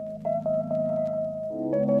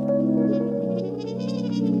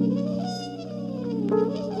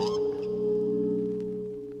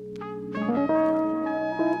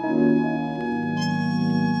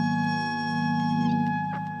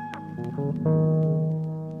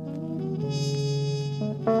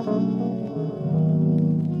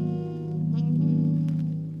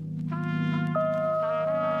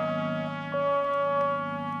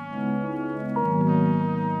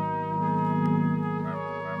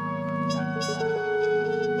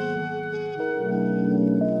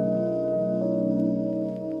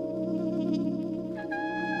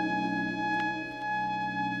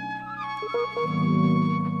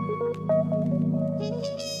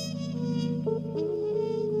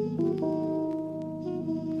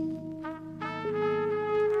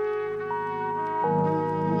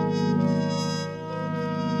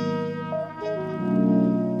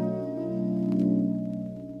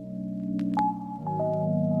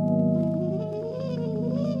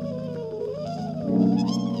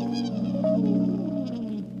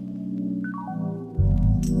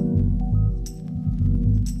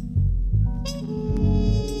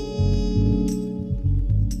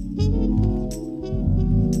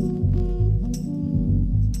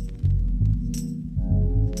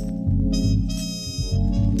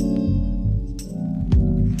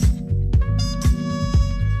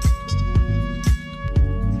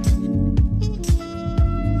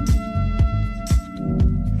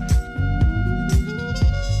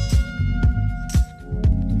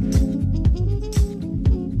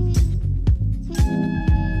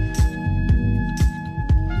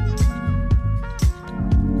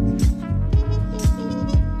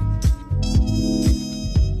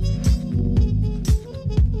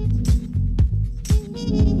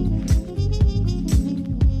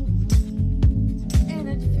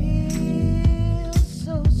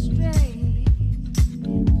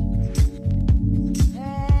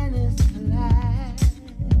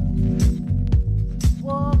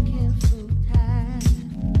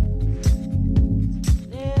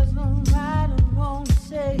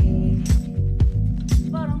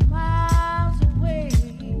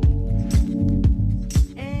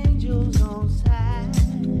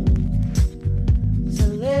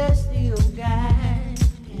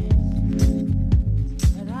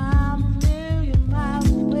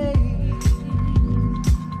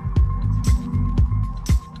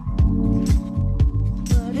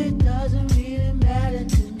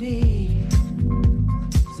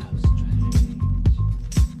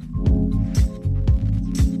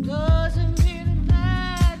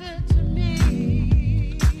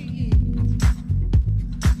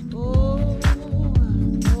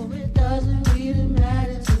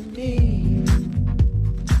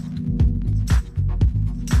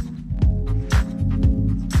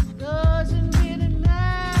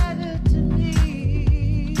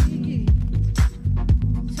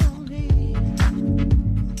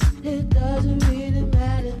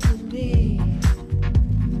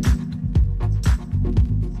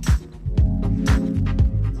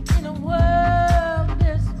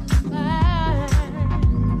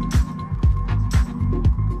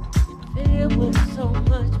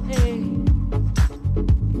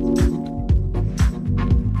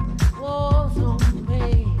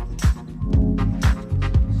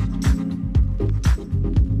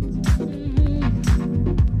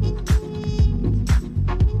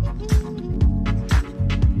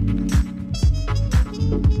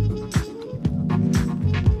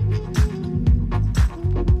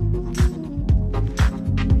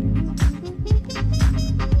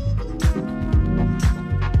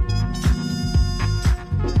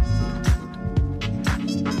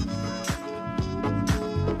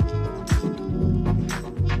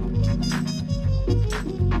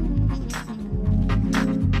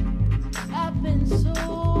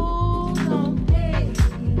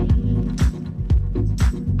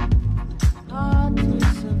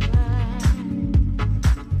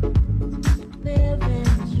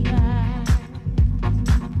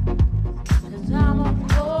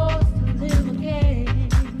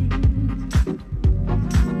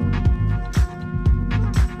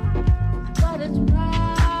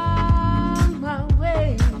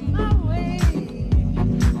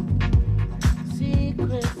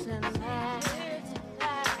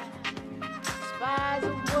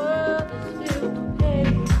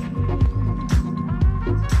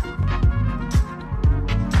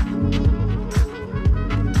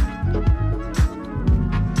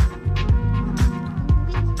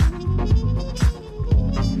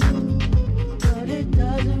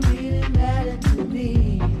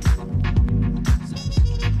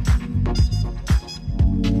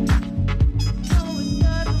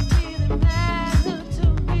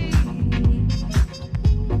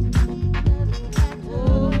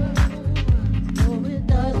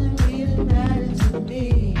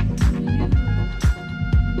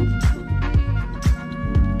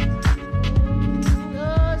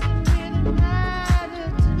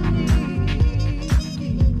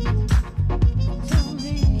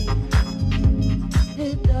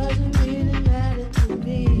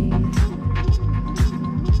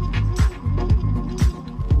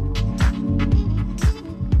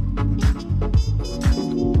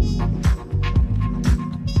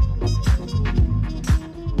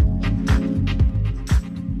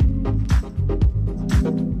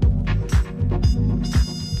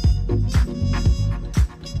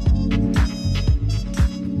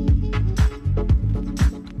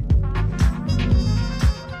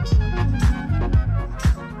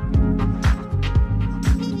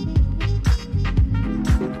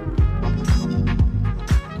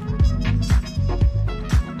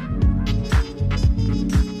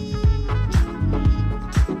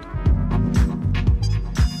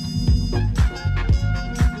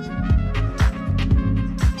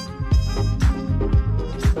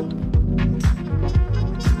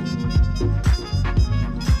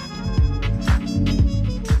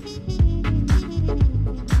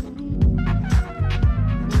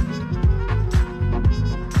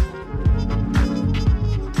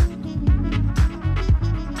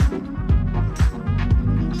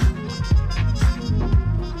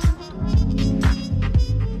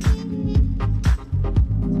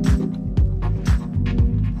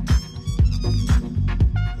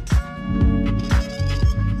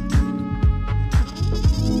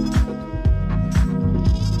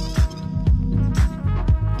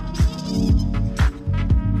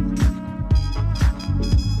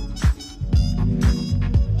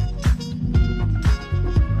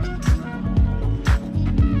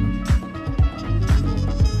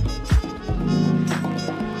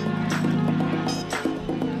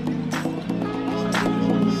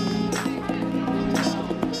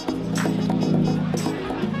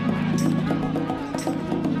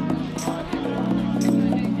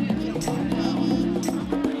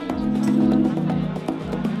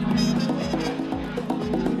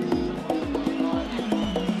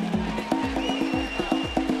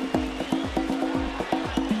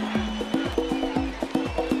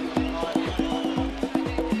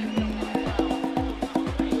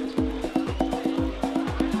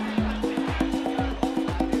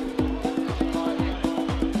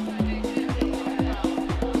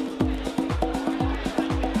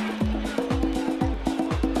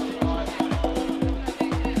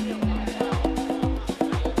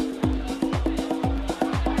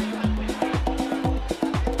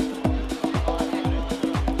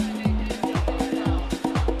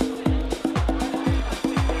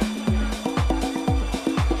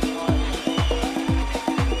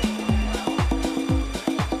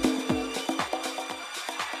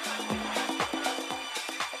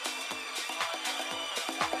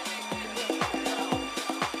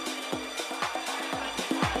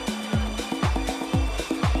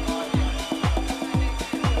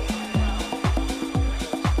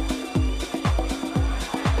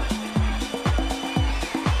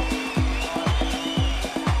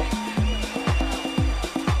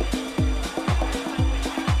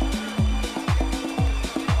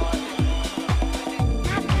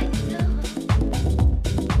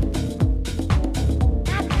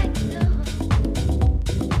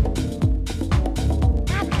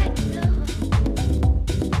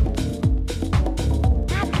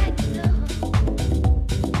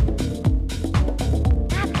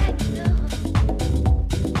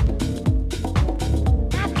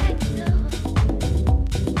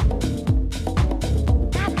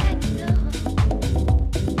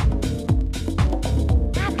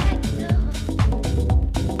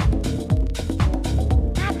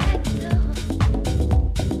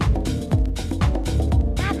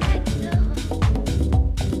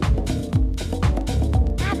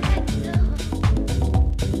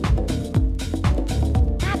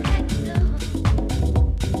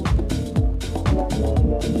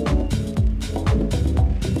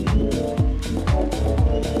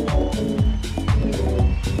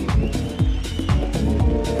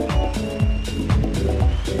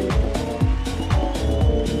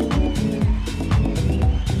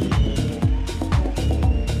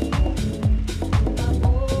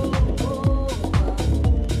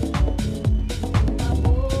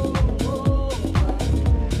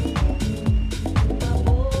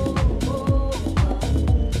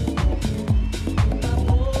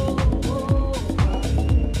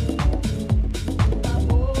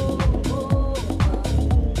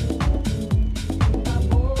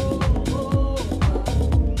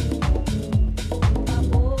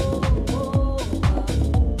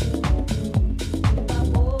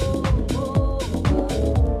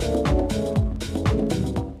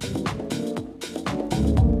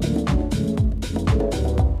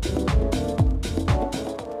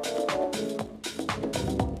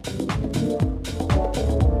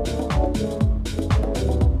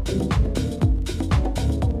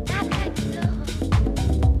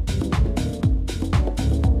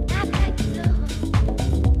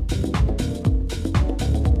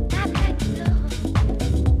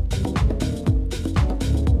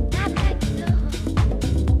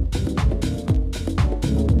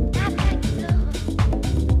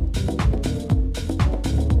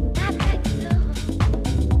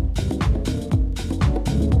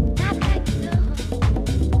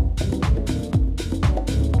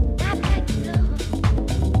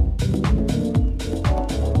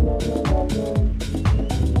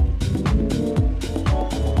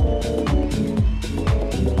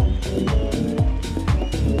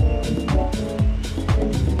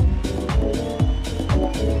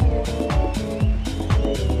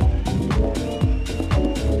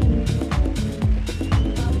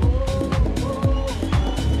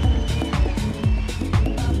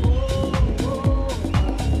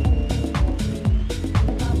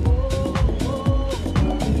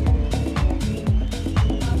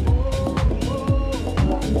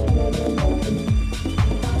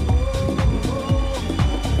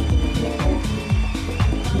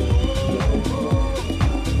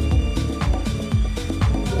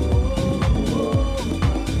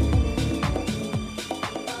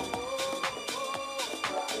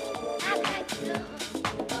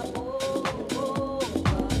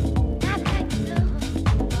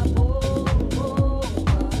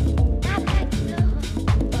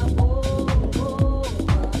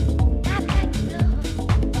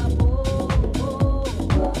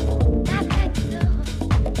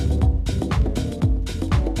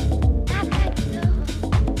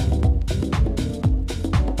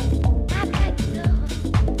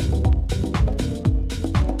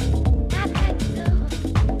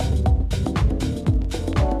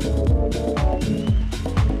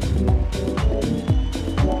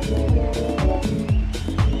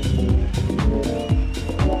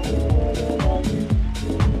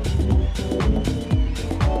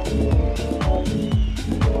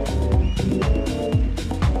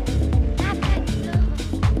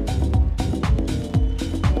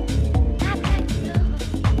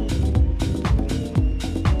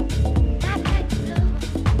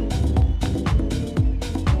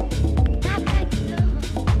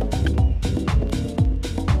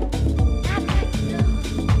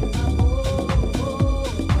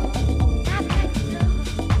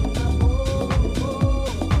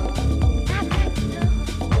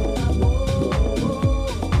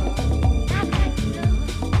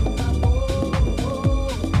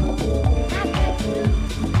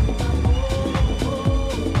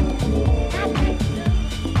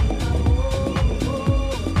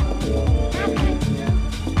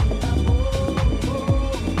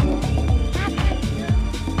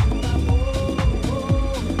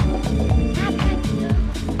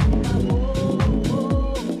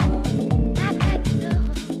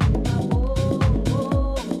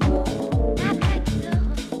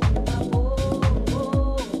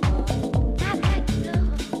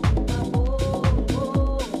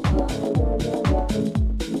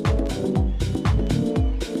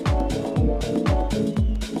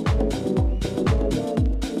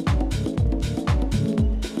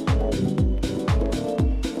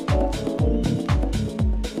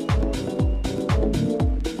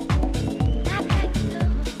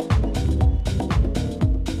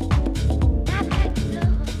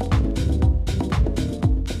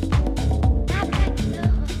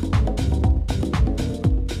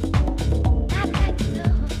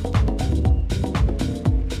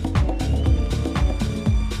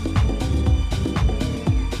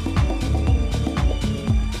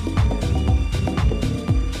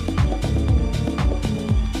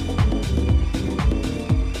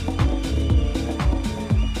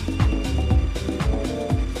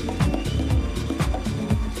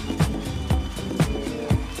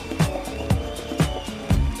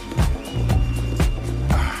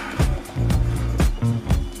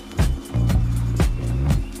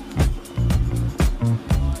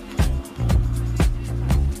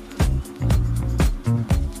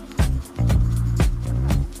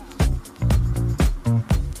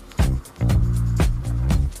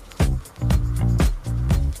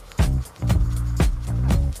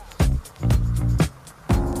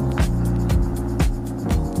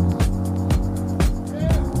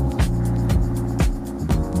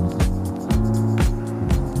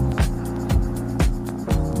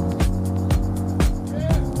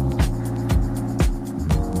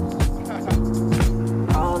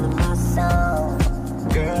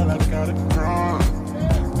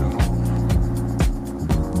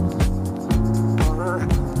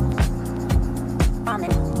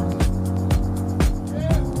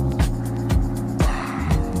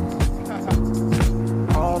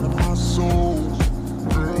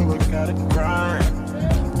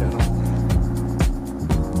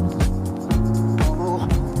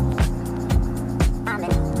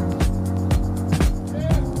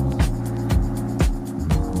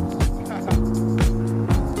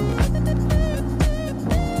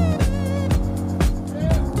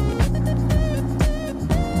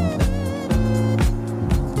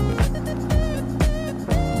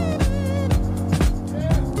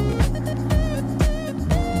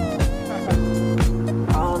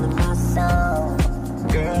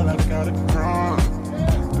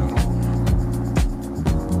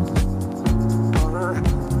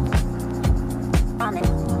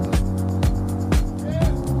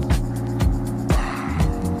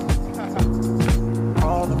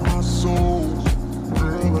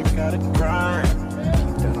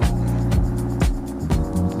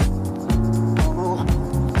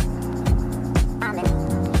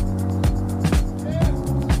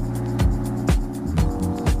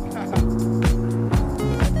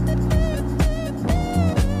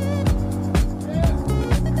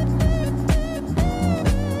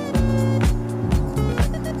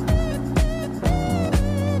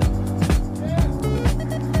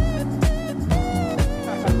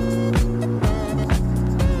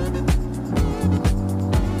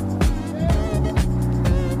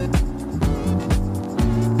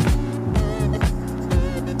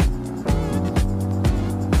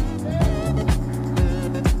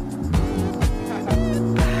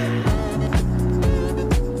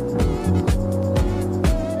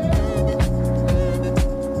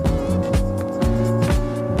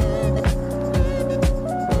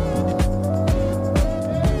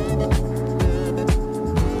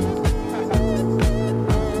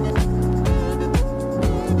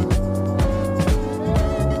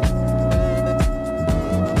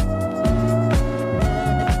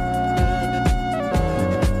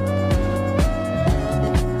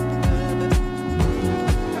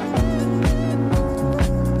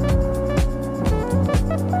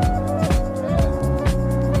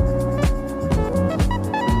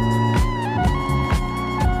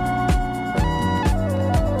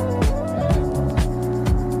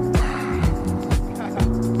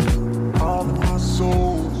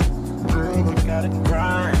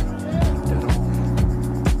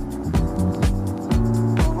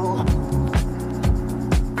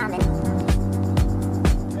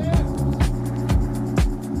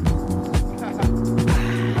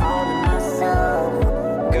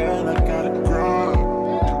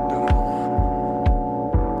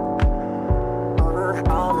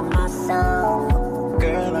 of my soul.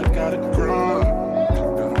 Girl, I gotta cry.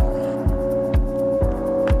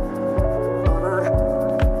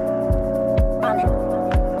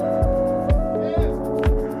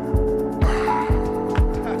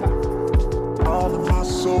 All of my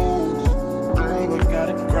soul, girl, I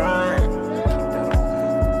gotta cry.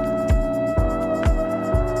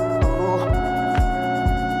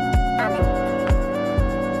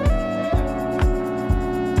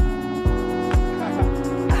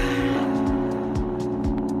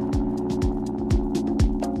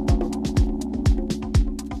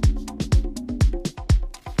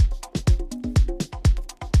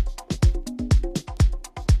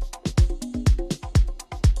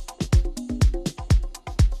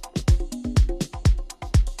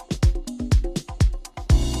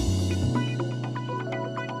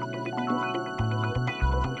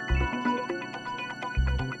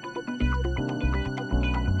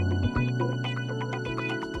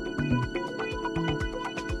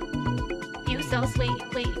 You so sweet,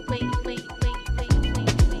 sweet, sweet.